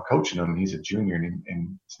 And so I'm coaching him, and he's a junior,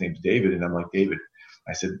 and his name's David. And I'm like, David,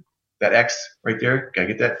 I said, that X right there, can I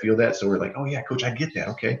get that, feel that? So we're like, oh yeah, coach, I get that.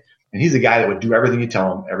 Okay. And he's a guy that would do everything you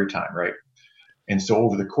tell him every time. Right. And so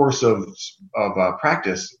over the course of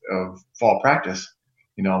practice, of fall practice,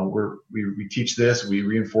 we teach this, we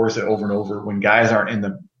reinforce it over and over. When guys aren't in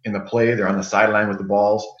the play, they're on the sideline with the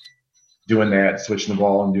balls, doing that, switching the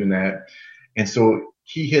ball and doing that. And so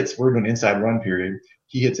we're doing inside run period.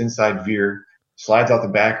 He hits inside veer, slides out the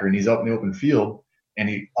backer, and he's out in the open field, and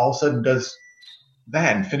he all of a sudden does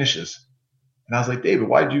that and finishes. And I was like, David,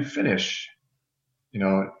 why did you finish?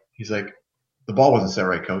 He's like, the ball wasn't set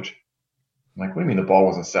right, coach. I'm like, what do you mean the ball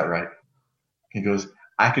wasn't set right? He goes,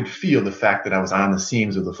 I could feel the fact that I was on the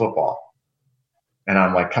seams of the football. And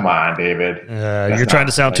I'm like, come on, David. You're trying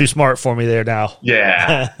to sound too smart for me there now.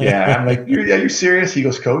 Yeah. Yeah. I'm like, you're serious? He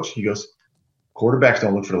goes, coach, quarterbacks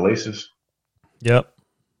don't look for the laces. Yep.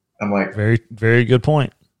 I'm like, very, very good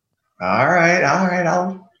point. All right.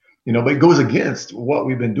 But it goes against what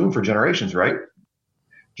we've been doing for generations, right?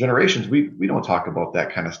 Generations, we don't talk about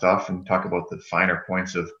that kind of stuff and talk about the finer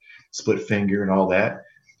points of split finger and all that.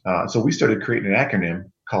 So we started creating an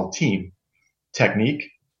acronym called TEAM: technique,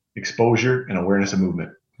 exposure, and awareness of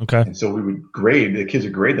movement. Okay. And so the kids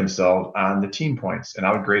would grade themselves on the team points, and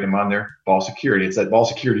I would grade them on their ball security. It's that ball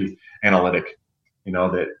security analytic,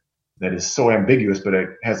 that is so ambiguous, but it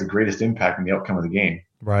has the greatest impact on the outcome of the game.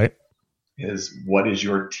 Right. Is what is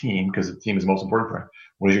your team? Because the team is most important for you.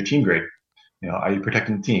 What is your team grade? Are you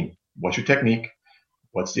protecting the team? What's your technique?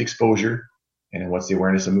 What's the exposure? And then what's the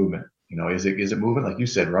awareness of movement? Is it moving? Like you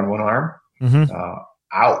said, run one arm. Mm-hmm.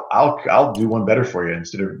 I'll do one better for you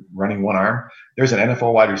instead of running one arm. There's an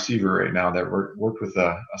NFL wide receiver right now that worked with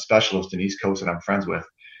a specialist in East Coast that I'm friends with,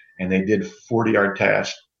 and they did 40-yard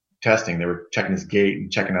testing. They were checking his gait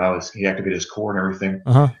and checking out he activated his core and everything.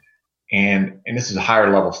 Uh-huh. And this is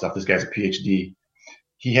higher level stuff. This guy's a PhD.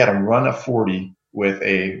 He had him run a 40 with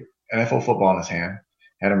a NFL football in his hand,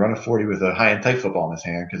 had him run a 40 with a high and tight football in his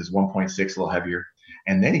hand because it's 1.6, a little heavier.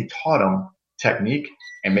 And then he taught him technique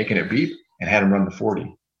and making it beep and had him run the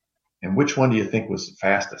 40. And which one do you think was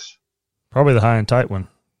fastest? Probably the high and tight one.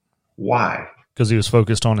 Why? Because he was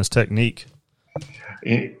focused on his technique.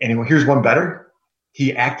 And here's one better.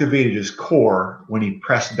 He activated his core when he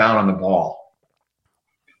pressed down on the ball.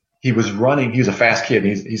 he was running. He was a fast kid.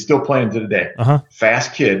 He's still playing to today.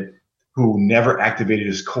 Fast kid who never activated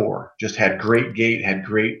his core, just had great gait, had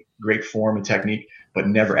great form and technique, but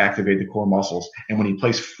never activated the core muscles. And when he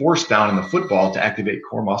placed force down in the football to activate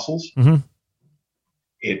core muscles,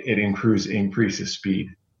 it increases speed.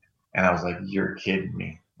 And I was like, you're kidding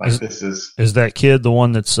me. Like, is that kid the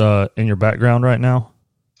one that's in your background right now?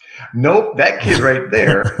 Nope. That kid right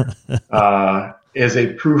there is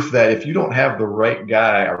a proof that if you don't have the right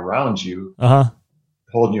guy around you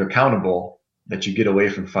holding you accountable, that you get away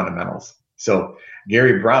from fundamentals. So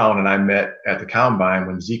Gary Brown and I met at the combine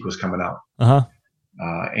when Zeke was coming out.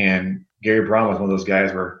 And Gary Brown was one of those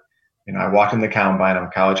guys where, I walked in the combine, I'm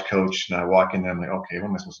a college coach, and I walk in there, I'm like, okay, what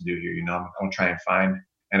am I supposed to do here? I'm going to try and find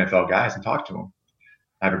NFL guys and talk to them.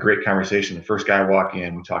 I have a great conversation. The first guy I walk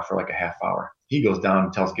in, we talk for like a half hour. He goes down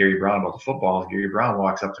and tells Gary Brown about the football. Gary Brown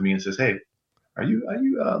walks up to me and says, hey, are you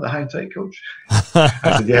the high and tight coach?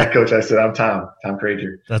 I said, yeah, coach. I said, I'm Tom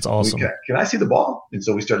Krager. That's awesome. Can I see the ball? And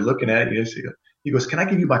so we started looking at it. He goes, can I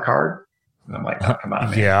give you my card? And I'm like, oh, come on,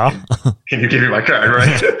 man. Yeah. Can you give me my card,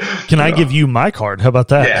 right? Can I give you my card? How about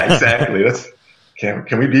that? Yeah, exactly.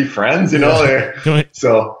 Can we be friends?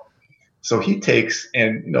 So he takes,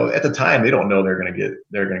 and at the time they don't know they're gonna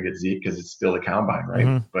get Zeke because it's still a combine,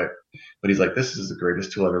 right? But he's like, this is the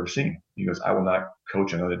greatest tool I've ever seen. He goes, I will not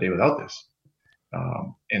coach another day without this.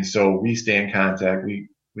 And so we stay in contact. We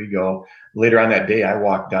go later on that day. I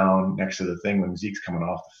walk down next to the thing when Zeke's coming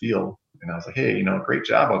off the field, and I was like, hey, great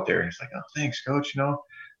job out there. And he's like, oh, thanks, coach.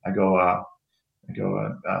 I go,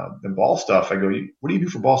 the ball stuff. I go, what do you do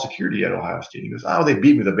for ball security at Ohio State? He goes, oh, they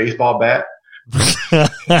beat me with a baseball bat.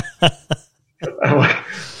 I'm like,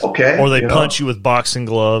 okay. Or they punch you with boxing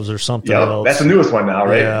gloves or something else. That's the newest one now,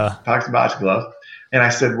 right? Yeah. Boxing gloves. And I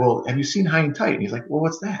said, well, have you seen High and Tight? And he's like, well,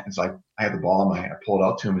 what's that? And so I had the ball in my hand. I pull it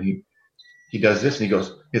out to him, and he does this, and he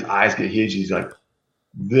goes, his eyes get huge. He's like,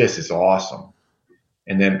 this is awesome.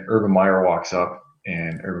 And then Urban Meyer walks up,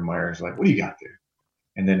 and Urban Meyer is like, what do you got there?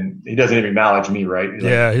 And then he doesn't even acknowledge me, right?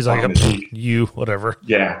 He's like you, whatever.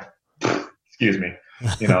 Yeah. Excuse me.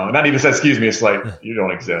 Not even said excuse me. It's like, you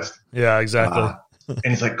don't exist. Yeah, exactly. And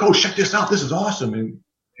he's like, "Coach, check this out. This is awesome." And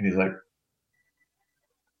he's like,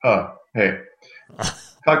 hey,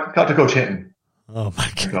 talk to Coach Hinton. Oh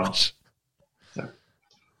my gosh.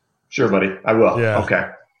 Sure, buddy. I will. Yeah. Okay.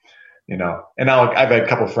 And now I've had a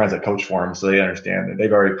couple of friends that coach for him, so they understand that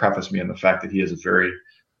they've already prefaced me on the fact that he is a very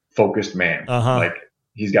focused man. Like,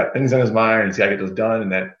 he's got things on his mind. He's got to get those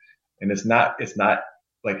done. And it's not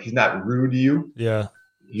like he's not rude to you. Yeah.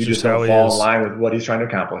 You just don't fall in line with what he's trying to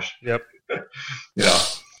accomplish. Yep.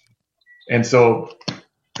 And so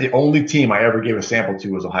the only team I ever gave a sample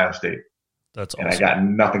to was Ohio State. That's awesome. And I got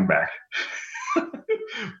nothing back.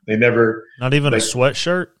 They never. Not even a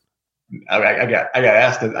sweatshirt? I got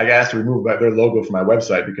asked to remove their logo from my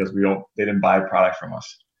website because they didn't buy product from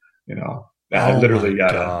us. I literally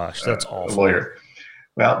got that's a awful. lawyer.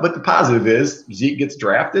 Well, but the positive is Zeke gets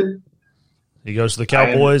drafted. He goes to the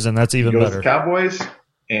Cowboys, and that's even better. He goes to the Cowboys,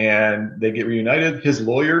 and they get reunited. His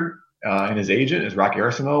lawyer and his agent is Rocky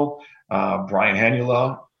Arsenal. Brian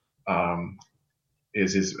Hanula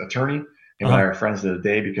is his attorney. Him and I are friends to the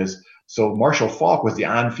day because Marshall Faulk was the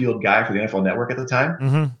on-field guy for the NFL Network at the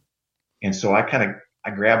time. And so I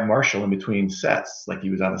grabbed Marshall in between sets, like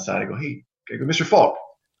he was on the side. I go, hey, Mr. Faulk.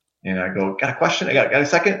 And I go, got a question? I got a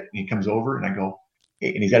second? And he comes over, and I go,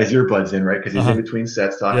 hey, and he's got his earbuds in, right? Because he's in between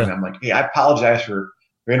sets talking. Yeah. And I'm like, hey, I apologize for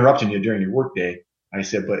interrupting you during your work day. I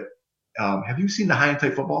said, but have you seen the High and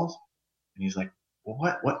Tight footballs? And he's like,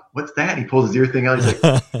 well, what's that? And he pulls his ear thing out. He's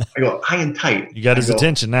like, I go, High and Tight. You got his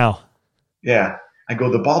attention now. Yeah. I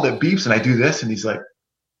go, the ball that beeps, and I do this. And he's like,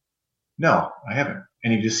 no, I haven't.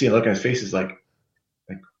 And you just see a look on his face is like,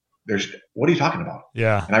 what are you talking about?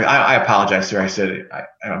 Yeah. And I apologize, sir. I said,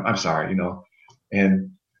 I'm sorry,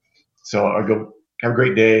 And so I go, have a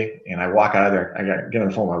great day. And I walk out of there. I get on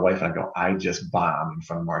the phone with my wife, and I go, I just bombed in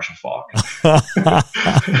front of Marshall Faulk.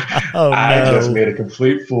 I just made a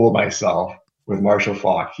complete fool of myself with Marshall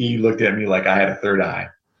Faulk. He looked at me like I had a third eye.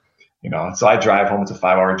 So I drive home. It's a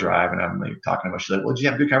 5-hour drive, and I'm like talking to her. She's like, well, did you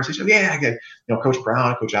have a good conversation? Yeah, I got, Coach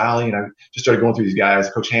Brown, Coach Ali, and I just started going through these guys.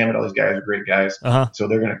 Coach Hammond, all these guys are great guys. So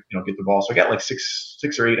they're going to, get the ball. So I got like six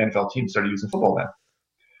or eight NFL teams started using football then.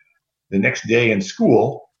 The next day in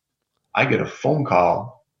school, I get a phone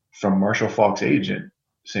call from Marshall Faulk's agent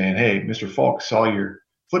saying, hey, Mr. Faulk saw your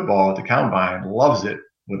football at the combine, loves it,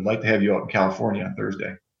 would like to have you out in California on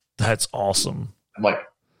Thursday. That's awesome. I'm like,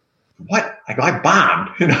 what? I go, I bombed.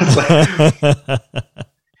 It's like,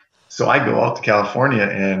 so I go out to California,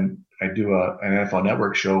 and I do an NFL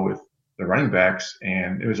Network show with the running backs,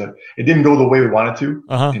 and it didn't go the way we wanted to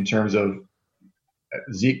in terms of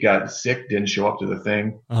Zeke got sick, didn't show up to the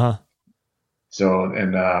thing. So,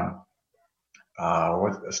 and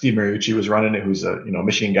Steve Mariucci was running it, who's a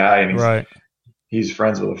Michigan guy, and he's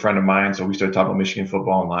friends with a friend of mine. So we started talking about Michigan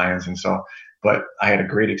football and Lions, and so. But I had a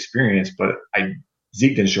great experience, but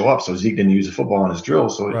Zeke didn't show up, so Zeke didn't use the football in his drill,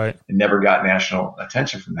 so it never got national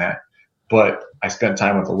attention from that. But I spent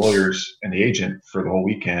time with the lawyers and the agent for the whole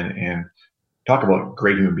weekend and talk about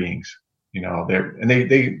great human beings.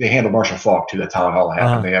 They handle Marshall Faulk too. That's how it all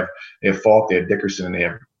happened. They have Faulk, they have Dickerson, and they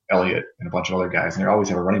have Elliott and a bunch of other guys, and they always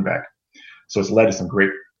have a running back. So it's led to some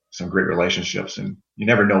great relationships, and you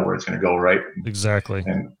never know where it's going to go, right? Exactly.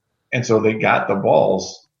 And so they got the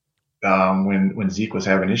balls when Zeke was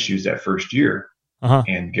having issues that first year.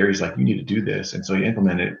 And Gary's like, you need to do this. And so he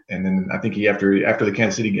implemented it. And then I think after the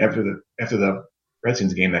Kansas City, after the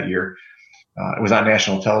Redskins game that year, it was on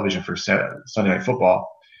national television for Sunday Night Football.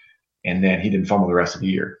 And then he didn't fumble the rest of the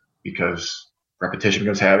year because repetition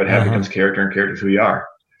becomes habit, habit becomes character, and character is who you are,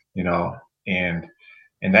 and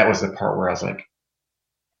that was the part where I was like,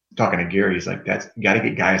 talking to Gary, he's like, you got to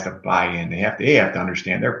get guys to buy in. They have to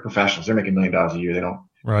understand they're professionals. They're making $1 million a year. They don't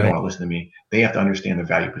want to listen to me. They have to understand the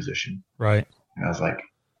value position. Right. And I was like,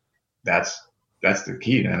 that's the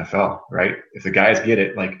key to NFL, right? If the guys get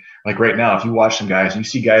it, like right now, if you watch some guys, you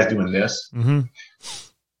see guys doing this,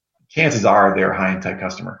 chances are they're a high and tight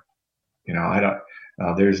customer.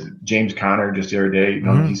 There's James Conner just the other day,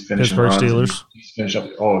 he's finishing runs. Steelers. He's finished up.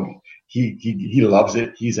 He loves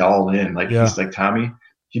it. He's all in. He's like Tommy.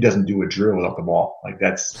 He doesn't do a drill without the ball. Like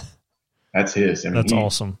that's his. I mean, that's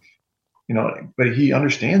awesome. But he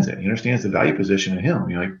understands it. He understands the value position in him.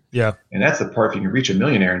 And that's the part. If you can reach a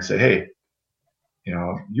millionaire and say, hey,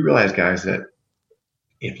 you realize, guys, that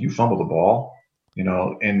if you fumble the ball,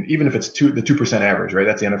 and even if it's the 2% average, right?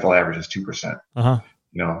 That's the NFL average is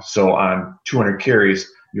 2%. So on 200 carries,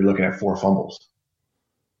 you're looking at 4 fumbles.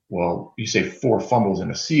 Well, you say 4 fumbles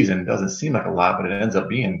in a season doesn't seem like a lot, but it ends up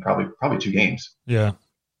being probably 2 games. Yeah.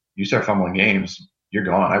 You start fumbling games, you're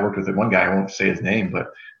gone. I worked with one guy, I won't say his name, but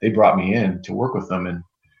they brought me in to work with them, and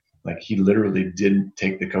he literally didn't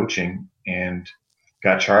take the coaching and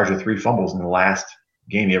got charged with 3 fumbles in the last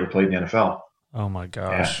game he ever played in the NFL. Oh my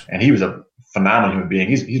gosh. Yeah. And he was a phenomenal human being.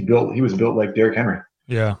 He was built like Derrick Henry.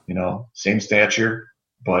 Yeah. Same stature,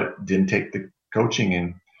 but didn't take the coaching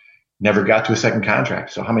and never got to a second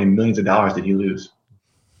contract. So how many millions of dollars did he lose?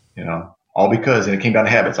 All because, and it came down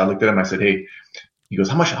to habits. I looked at him, I said, hey, he goes,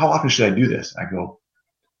 how often should I do this? I go,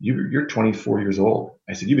 you're 24 years old.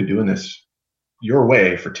 I said, you've been doing this your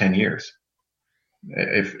way for 10 years,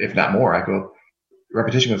 if not more. I go,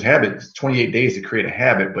 repetition goes habit. It's 28 days to create a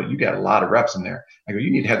habit, but you got a lot of reps in there. I go, you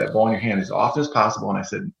need to have that ball in your hand as often as possible. And I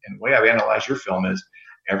said, and the way I analyze your film is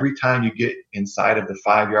every time you get inside of the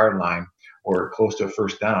 5-yard line or close to a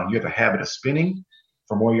first down, you have a habit of spinning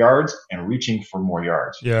for more yards and reaching for more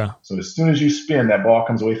yards. Yeah. So as soon as you spin, that ball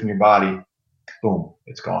comes away from your body, boom,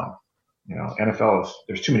 it's gone. NFL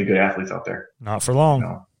there's too many good athletes out there. Not for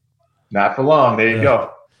long. Not for long. There you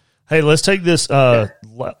go. Hey, let's take this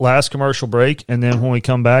last commercial break, and then when we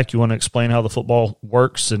come back, you want to explain how the football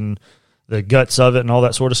works and the guts of it and all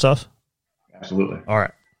that sort of stuff? Absolutely. All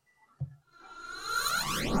right.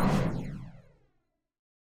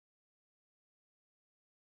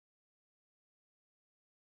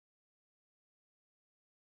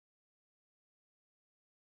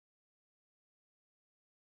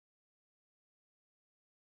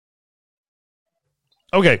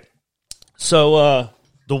 Okay, so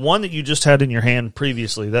the one that you just had in your hand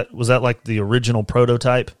previously, was that like the original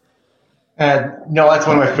prototype? No, that's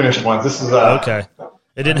one of my finished ones. This is okay.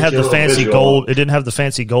 It didn't have the fancy gold. It didn't have the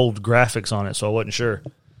fancy gold graphics on it, so I wasn't sure.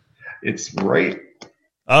 It's right.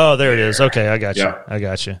 Oh, there it is. Okay, I got you. Yeah. I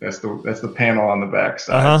got you. That's the panel on the back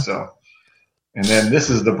side. So, and then this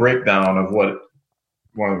is the breakdown of what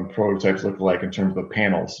one of the prototypes looked like in terms of the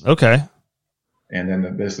panels. Okay. And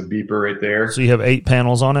then there's the beeper right there. So you have 8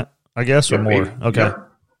 panels on it, I guess, or more? 8. Okay.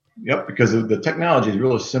 Yep, because the technology is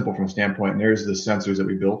really simple from a standpoint. And there's the sensors that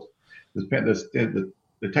we built. The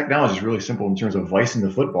technology is really simple in terms of vicing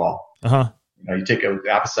the football. You take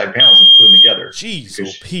the opposite side panels and put them together.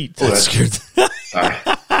 Jeez, Pete, that scared. Sorry.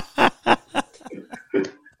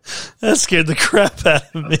 That scared the crap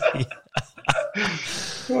out of me.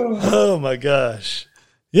 Oh my gosh.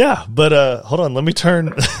 Yeah, but hold on. Let me turn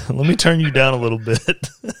you down a little bit.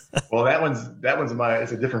 Well, that one's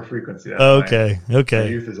it's a different frequency. Okay. My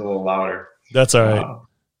youth is a little louder. That's all right.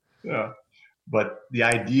 Yeah, but the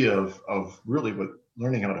idea of really what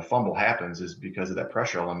learning how to fumble happens is because of that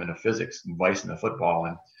pressure element of physics and vicing the football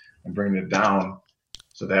and bringing it down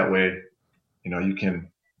So that way,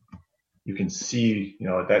 you can see,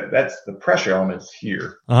 that's the pressure elements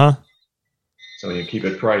here. So you keep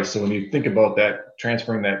it priced. So when you think about that,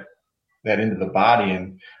 transferring that into the body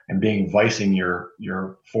and being vicing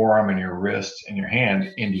your forearm and your wrist and your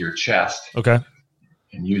hand into your chest. Okay.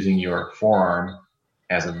 And using your forearm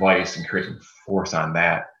as a vice and creating force on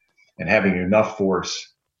that and having enough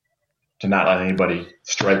force to not let anybody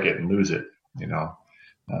strike it and lose it.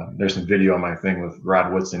 There's some video on my thing with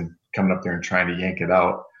Rod Woodson coming up there and trying to yank it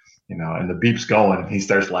out, and the beep's going and he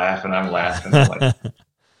starts laughing. I'm laughing. I'm like,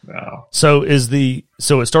 no. So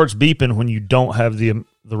it starts beeping when you don't have the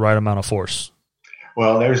right amount of force.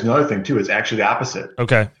 Well, there's another thing too. It's actually the opposite.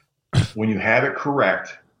 Okay. When you have it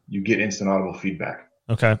correct, you get instant audible feedback.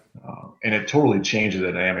 Okay. And it totally changes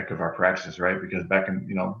the dynamic of our practices, right? Because back in,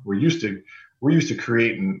 we're used to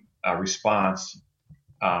creating a response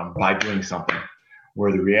by doing something,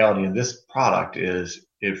 where the reality in this product is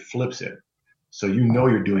it flips it. So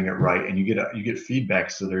you're doing it right, and you get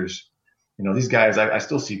feedback. So there's, these guys, I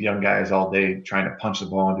still see young guys all day trying to punch the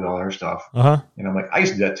ball and do all their stuff. And I'm like, I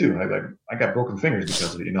used to do that too. I got broken fingers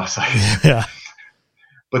because of it. It's like, yeah.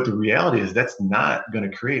 But the reality is that's not going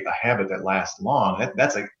to create a habit that lasts long.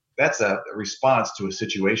 That's a response to a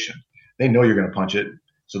situation. They know you're going to punch it,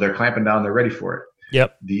 so they're clamping down. They're ready for it.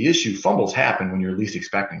 Yep. The issue, fumbles happen when you're least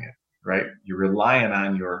expecting it, right? You're relying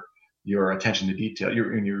on your attention to detail. You're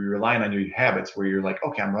relying on your habits where you're like,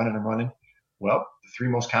 okay, I'm running. Well, the three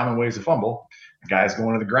most common ways to fumble: the guy's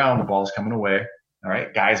going to the ground, the ball's coming away. All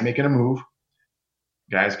right, guy's making a move,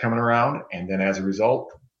 guy's coming around, and then as a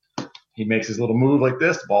result, he makes his little move like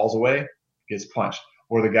this, the ball's away, gets punched.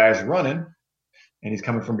 Or the guy's running, and he's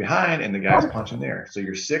coming from behind, and the guy's punching there. So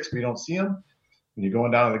you're six, but you don't see him. When you're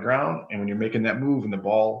going down to the ground, and when you're making that move, and the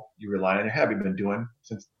ball, you rely on your head. You've been doing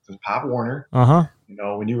since Pop Warner.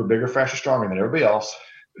 When you were bigger, faster, stronger than everybody else,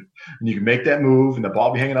 and you can make that move, and the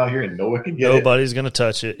ball be hanging out here, and no one can get Nobody's going to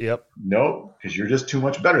touch it. Yep. No, because you're just too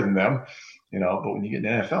much better than them. But when you get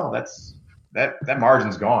in the NFL, that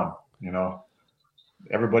margin's gone.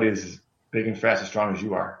 Everybody is as big and fast, as strong as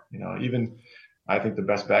you are. Even I think the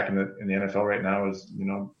best back in the NFL right now is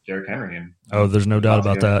Derrick Henry. And there's no doubt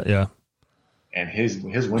about that. Yeah. And his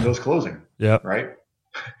window's closing. Yeah. Right.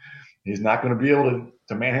 He's not going to be able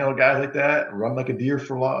to manhandle guys like that, run like a deer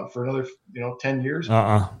for another 10 years.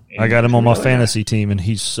 I got him on my fantasy team, and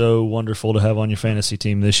he's so wonderful to have on your fantasy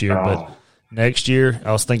team this year. But next year,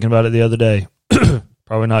 I was thinking about it the other day.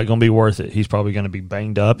 Probably not going to be worth it. He's probably going to be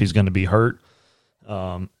banged up. He's going to be hurt.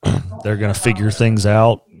 They're going to figure things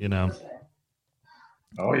out,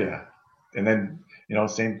 Oh yeah. And then,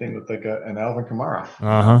 same thing with like an Alvin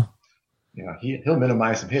Kamara. He'll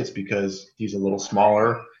minimize some hits because he's a little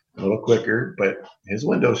smaller, a little quicker, but his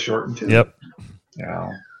window's shortened too. Yep.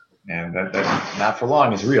 And that's not for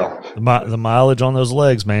long is real. The mileage on those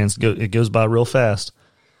legs, man, it goes by real fast.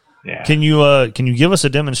 Yeah. Can you give us a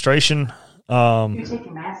demonstration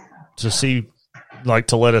to see, like,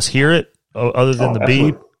 to let us hear it other than the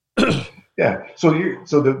beep? Yeah. So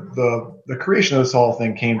the creation of this whole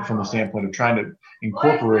thing came from the standpoint of trying to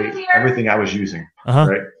incorporate everything I was using.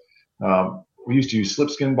 Right. We used to use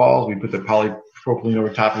slipskin balls. We put the polypropylene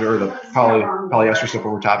over top of it, or the polyester stuff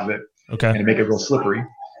over top of it, and to make it real slippery.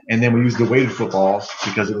 And then we used the weighted footballs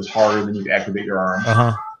because it was harder, and then you activate your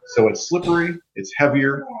arm. So it's slippery, it's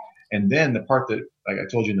heavier. And then the part that, like I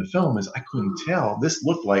told you in the film, is I couldn't tell. This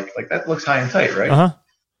looked like that looks high and tight, right?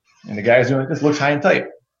 And the guy's doing like this, looks high and tight.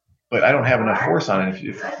 But I don't have enough force on it.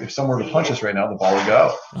 If someone were to punch us right now, the ball would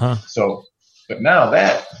go out. So, but now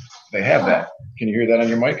that they have that, can you hear that on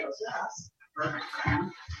your mic?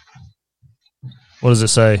 What does it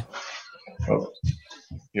say? Oh,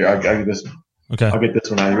 here, I'll get this. Okay. I'll get this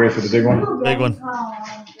one. Are you ready for the big one? Big one.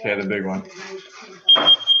 Okay, the big one.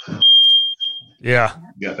 Yeah.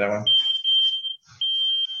 You got that one?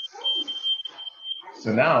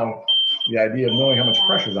 So now, the idea of knowing how much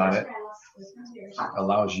pressure's on it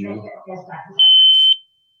allows you.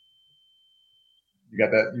 You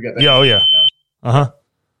got that? You got that? Yeah. Oh yeah.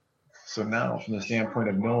 So now, from the standpoint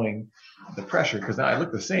of knowing the pressure, because now I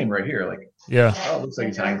look the same right here. Like, it looks like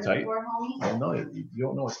it's high and tight. Well, no, you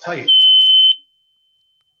don't know it's tight.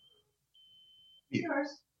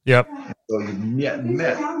 Yep. So you met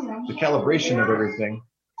the calibration of everything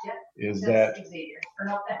is that.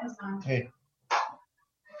 Hey,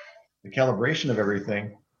 the calibration of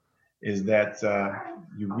everything is that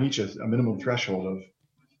you reach a minimum threshold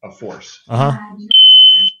of force. Uh-huh.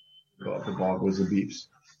 The ball goes to beeps.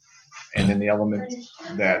 And then the element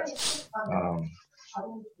that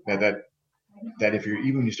that if you're,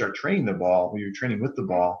 even when you start training the ball, when you're training with the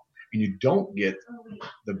ball and you don't get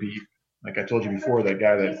the beep, like I told you before, that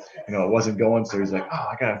guy that, it wasn't going. So he's like, oh,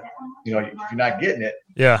 I got to, if you're not getting it,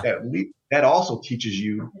 that also teaches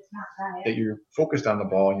you that you're focused on the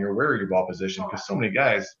ball and you're aware of your ball position, because so many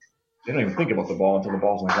guys, they don't even think about the ball until the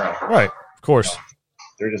ball's on the ground. Right. Of course.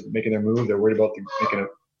 They're just making their move. They're worried about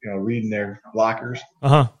reading their blockers.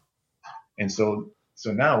 Uh-huh. And so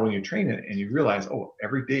now when you train it and you realize, oh,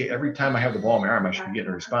 every time I have the ball in my arm, I should be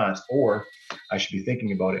getting a response, or I should be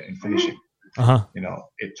thinking about it and finishing. Uh-huh.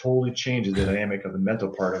 It totally changes the dynamic of the mental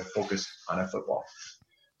part of focus on a football.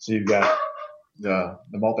 So you've got the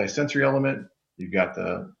multi-sensory element, you've got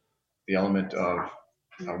the element of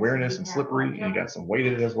awareness and slippery, and you got some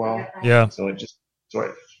weighted as well. Yeah. So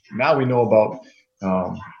now we know about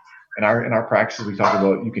in our practices, we talk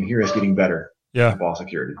about, you can hear us getting better. Yeah. At ball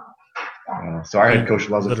security. So our head coach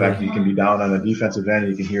loves the fact that you can be down on the defensive end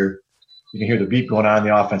and you can hear the beat going on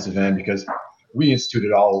the offensive end, because we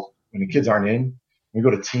instituted all when the kids aren't in. When we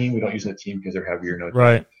go to team, we don't use the team because they're heavier.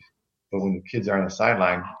 Right. But when the kids are on the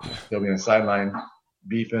sideline, they'll be on the sideline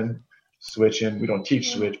beeping, switching. We don't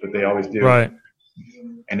teach switch, but they always do. Right.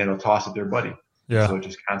 And then they'll toss it their buddy. Yeah. So it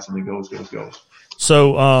just constantly goes.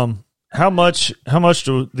 So how much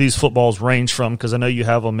do these footballs range from? Because I know you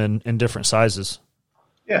have them in different sizes.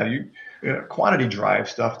 Yeah, quantity drive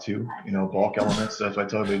stuff too, bulk elements. That's why I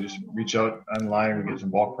tell you, just reach out online, we get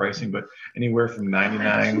some bulk pricing, but anywhere from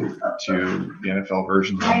 $99 to the NFL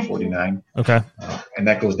version, $149. Okay. And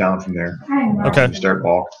that goes down from there. Okay. You start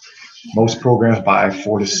bulk. Most programs buy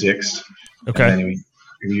 4 to 6. Okay. And then we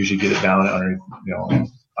usually get it down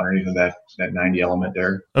underneath of that 90 element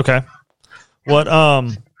there. Okay. What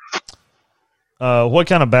kind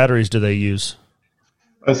of batteries do they use?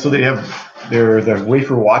 So they have the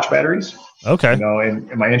wafer watch batteries. Okay.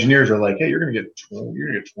 And my engineers are like, hey, you're gonna get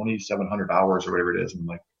 2,700 hours or whatever it is. And I'm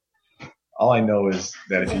like, all I know is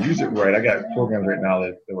that if you use it right, I got programs right now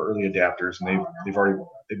that were early adapters, and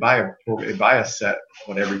they buy a set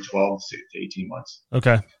every 12 to 18 months.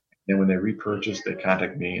 Okay. And when they repurchase, they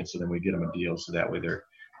contact me, and so then we get them a deal, so that way they're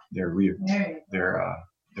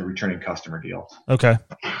returning customer deal. Okay.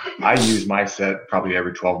 I use my set probably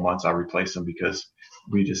every 12 months. I'll replace them because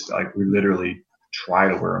we literally try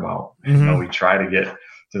to wear them out. Mm-hmm. We try to get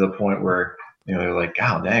to the point where, they're like,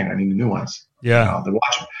 oh, dang, I need the new ones. Yeah. The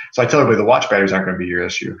watch. So I tell everybody the watch batteries aren't going to be your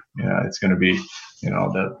issue. It's going to be,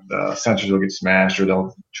 the sensors will get smashed, or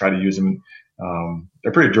they'll try to use them.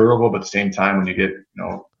 They're pretty durable, but at the same time, when you get,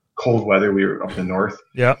 cold weather, we were up in the north.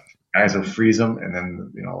 Yeah. Guys will freeze them, and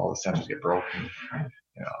then, all the sensors get broken.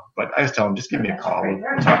 But I just tell them, just give me a call. We'll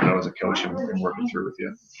talk about it as a coach and work it through with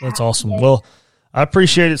you. That's awesome. Well, I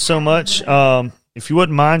appreciate it so much. If you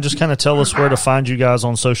wouldn't mind, just kind of tell us where to find you guys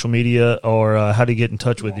on social media, or how to get in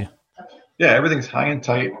touch with you. Yeah, everything's High and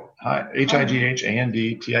Tight,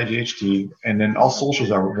 HIGHANDTIGHT, and then all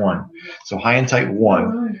socials are one. So High and Tight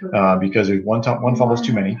 1, because there's one fumble's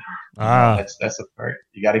too many. That's the part.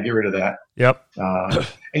 You got to get rid of that. Yep.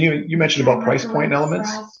 And you mentioned about price point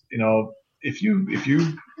elements. If you're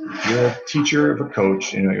a teacher of a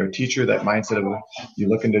coach, you're a teacher, that mindset of you're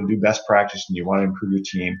looking to do best practice and you want to improve your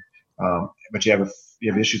team, but you have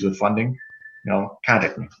issues with funding,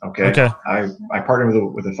 contact me. Okay. I partner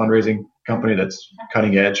with a fundraising company that's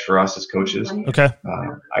cutting edge for us as coaches. Okay.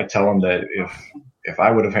 I tell them that if I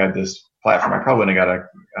would have had this platform, I probably wouldn't have got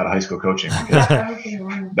out of high school coaching, because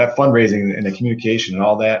that fundraising and the communication and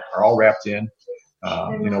all that are all wrapped in. We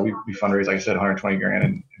fundraised, like I said, $120,000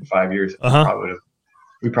 in 5 years. Uh-huh.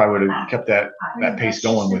 We probably would have kept that pace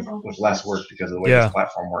going with less work, because of the way this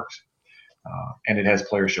platform works. And it has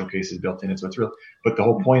player showcases built in it, so it's real. But the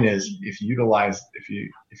whole point is, if you utilize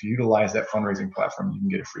that fundraising platform, you can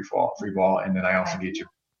get a free ball, and then I also get you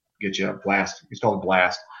a blast. It's called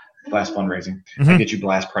blast fundraising. Mm-hmm. I get you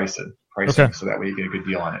blast pricing, so that way you get a good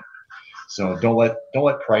deal on it. So don't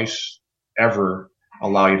let price ever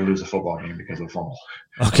allow you to lose a football game because of a fumble.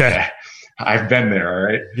 Okay. I've been there. All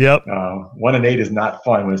right. Yep. 1-8 is not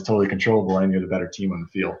fun when it's totally controllable and you're the better team on the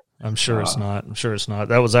field. I'm sure it's not.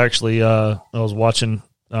 That was actually, I was watching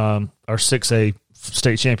our 6A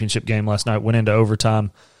state championship game last night, went into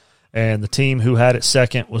overtime, and the team who had it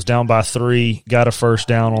second was down by 3, got a first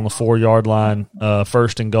down on the 4-yard line,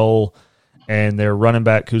 first and goal, and their running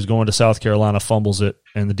back, who's going to South Carolina, fumbles it,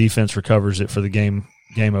 and the defense recovers it for the game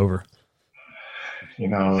over.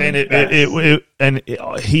 And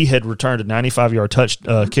he had returned a 95-yard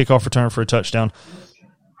kickoff return for a touchdown.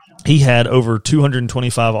 He had over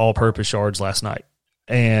 225 all-purpose yards last night,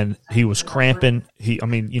 and he was cramping. They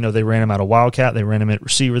ran him out of wildcat, they ran him at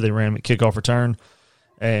receiver, they ran him at kickoff return,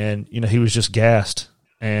 and he was just gassed.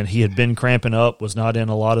 And he had been cramping up, was not in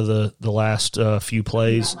a lot of the last few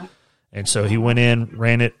plays, and so he went in,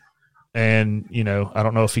 ran it and I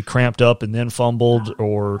don't know if he cramped up and then fumbled,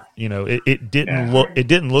 or it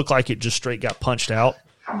didn't look like it just straight got punched out,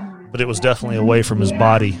 but it was definitely away from his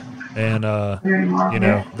body, and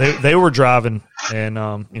they were driving, and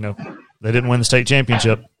they didn't win the state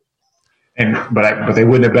championship. But they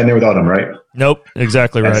wouldn't have been there without him, right? Nope,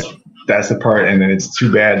 exactly right. That's the part, and then it's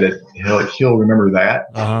too bad that he'll remember that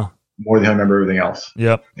more than he'll remember everything else.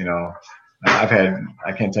 Yep. I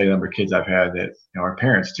can't tell you the number of kids I've had that, our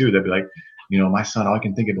parents too, they'd be like, my son, all I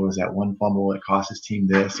can think of was that one fumble that cost his team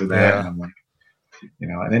this or that. Yeah. And I'm like, and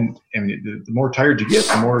then the more tired you get,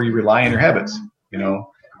 the more you rely on your habits. You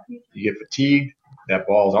get fatigued. That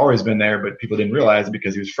ball's always been there, but people didn't realize it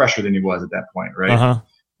because he was fresher than he was at that point, right?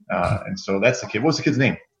 And so that's the kid. What's the kid's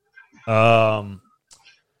name?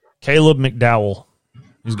 Caleb McDowell.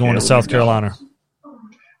 He's going to South Carolina.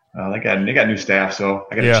 They got new staff, so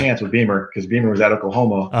I got a chance with Beamer because Beamer was at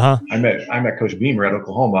Oklahoma. I met Coach Beamer at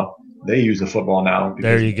Oklahoma. They use the football now.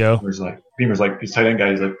 There you go. Beamer's like his tight end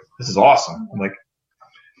guy. He's like, this is awesome. I'm like,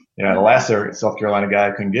 the last South Carolina guy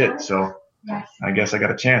I couldn't get, so I guess I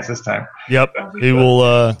got a chance this time. Yep, he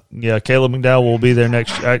will. Caleb McDowell will be there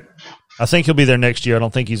next year. I think he'll be there next year. I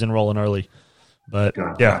don't think he's enrolling early, but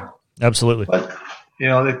yeah, absolutely. But,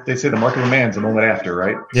 they say the mark of a man's a moment after,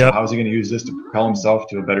 right? Yep. So how is he going to use this to propel himself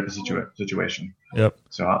to a better situation? Yep.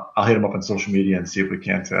 So I'll hit him up on social media and see if we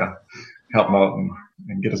can't help him out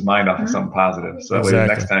and get his mind off of something positive. So that way the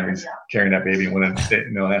next time he's carrying that baby and winning a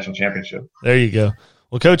national championship. There you go.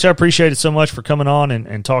 Well, Coach, I appreciate it so much for coming on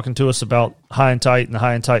and talking to us about High and Tight and the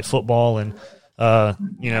High and Tight football. And, I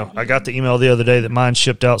got the email the other day that mine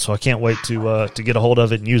shipped out, so I can't wait to get a hold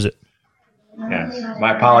of it and use it. Yeah,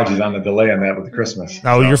 my apologies on the delay on that with the Christmas.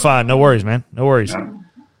 No, you're fine. No worries, man. No worries.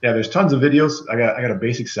 There's tons of videos. I got a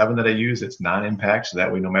basic 7 that I use. It's non-impact, so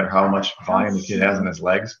that way, no matter how much volume the kid has on his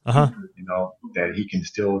legs, that he can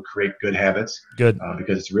still create good habits. Good,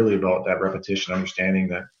 because it's really about that repetition, understanding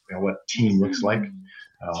that what team looks like,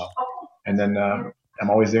 and then I'm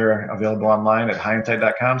always there, available online at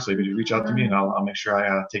highandtight.com. So if you reach out to me, and I'll make sure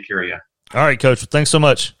I take care of you. All right, Coach. Well, thanks so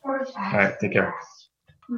much. All right, take care.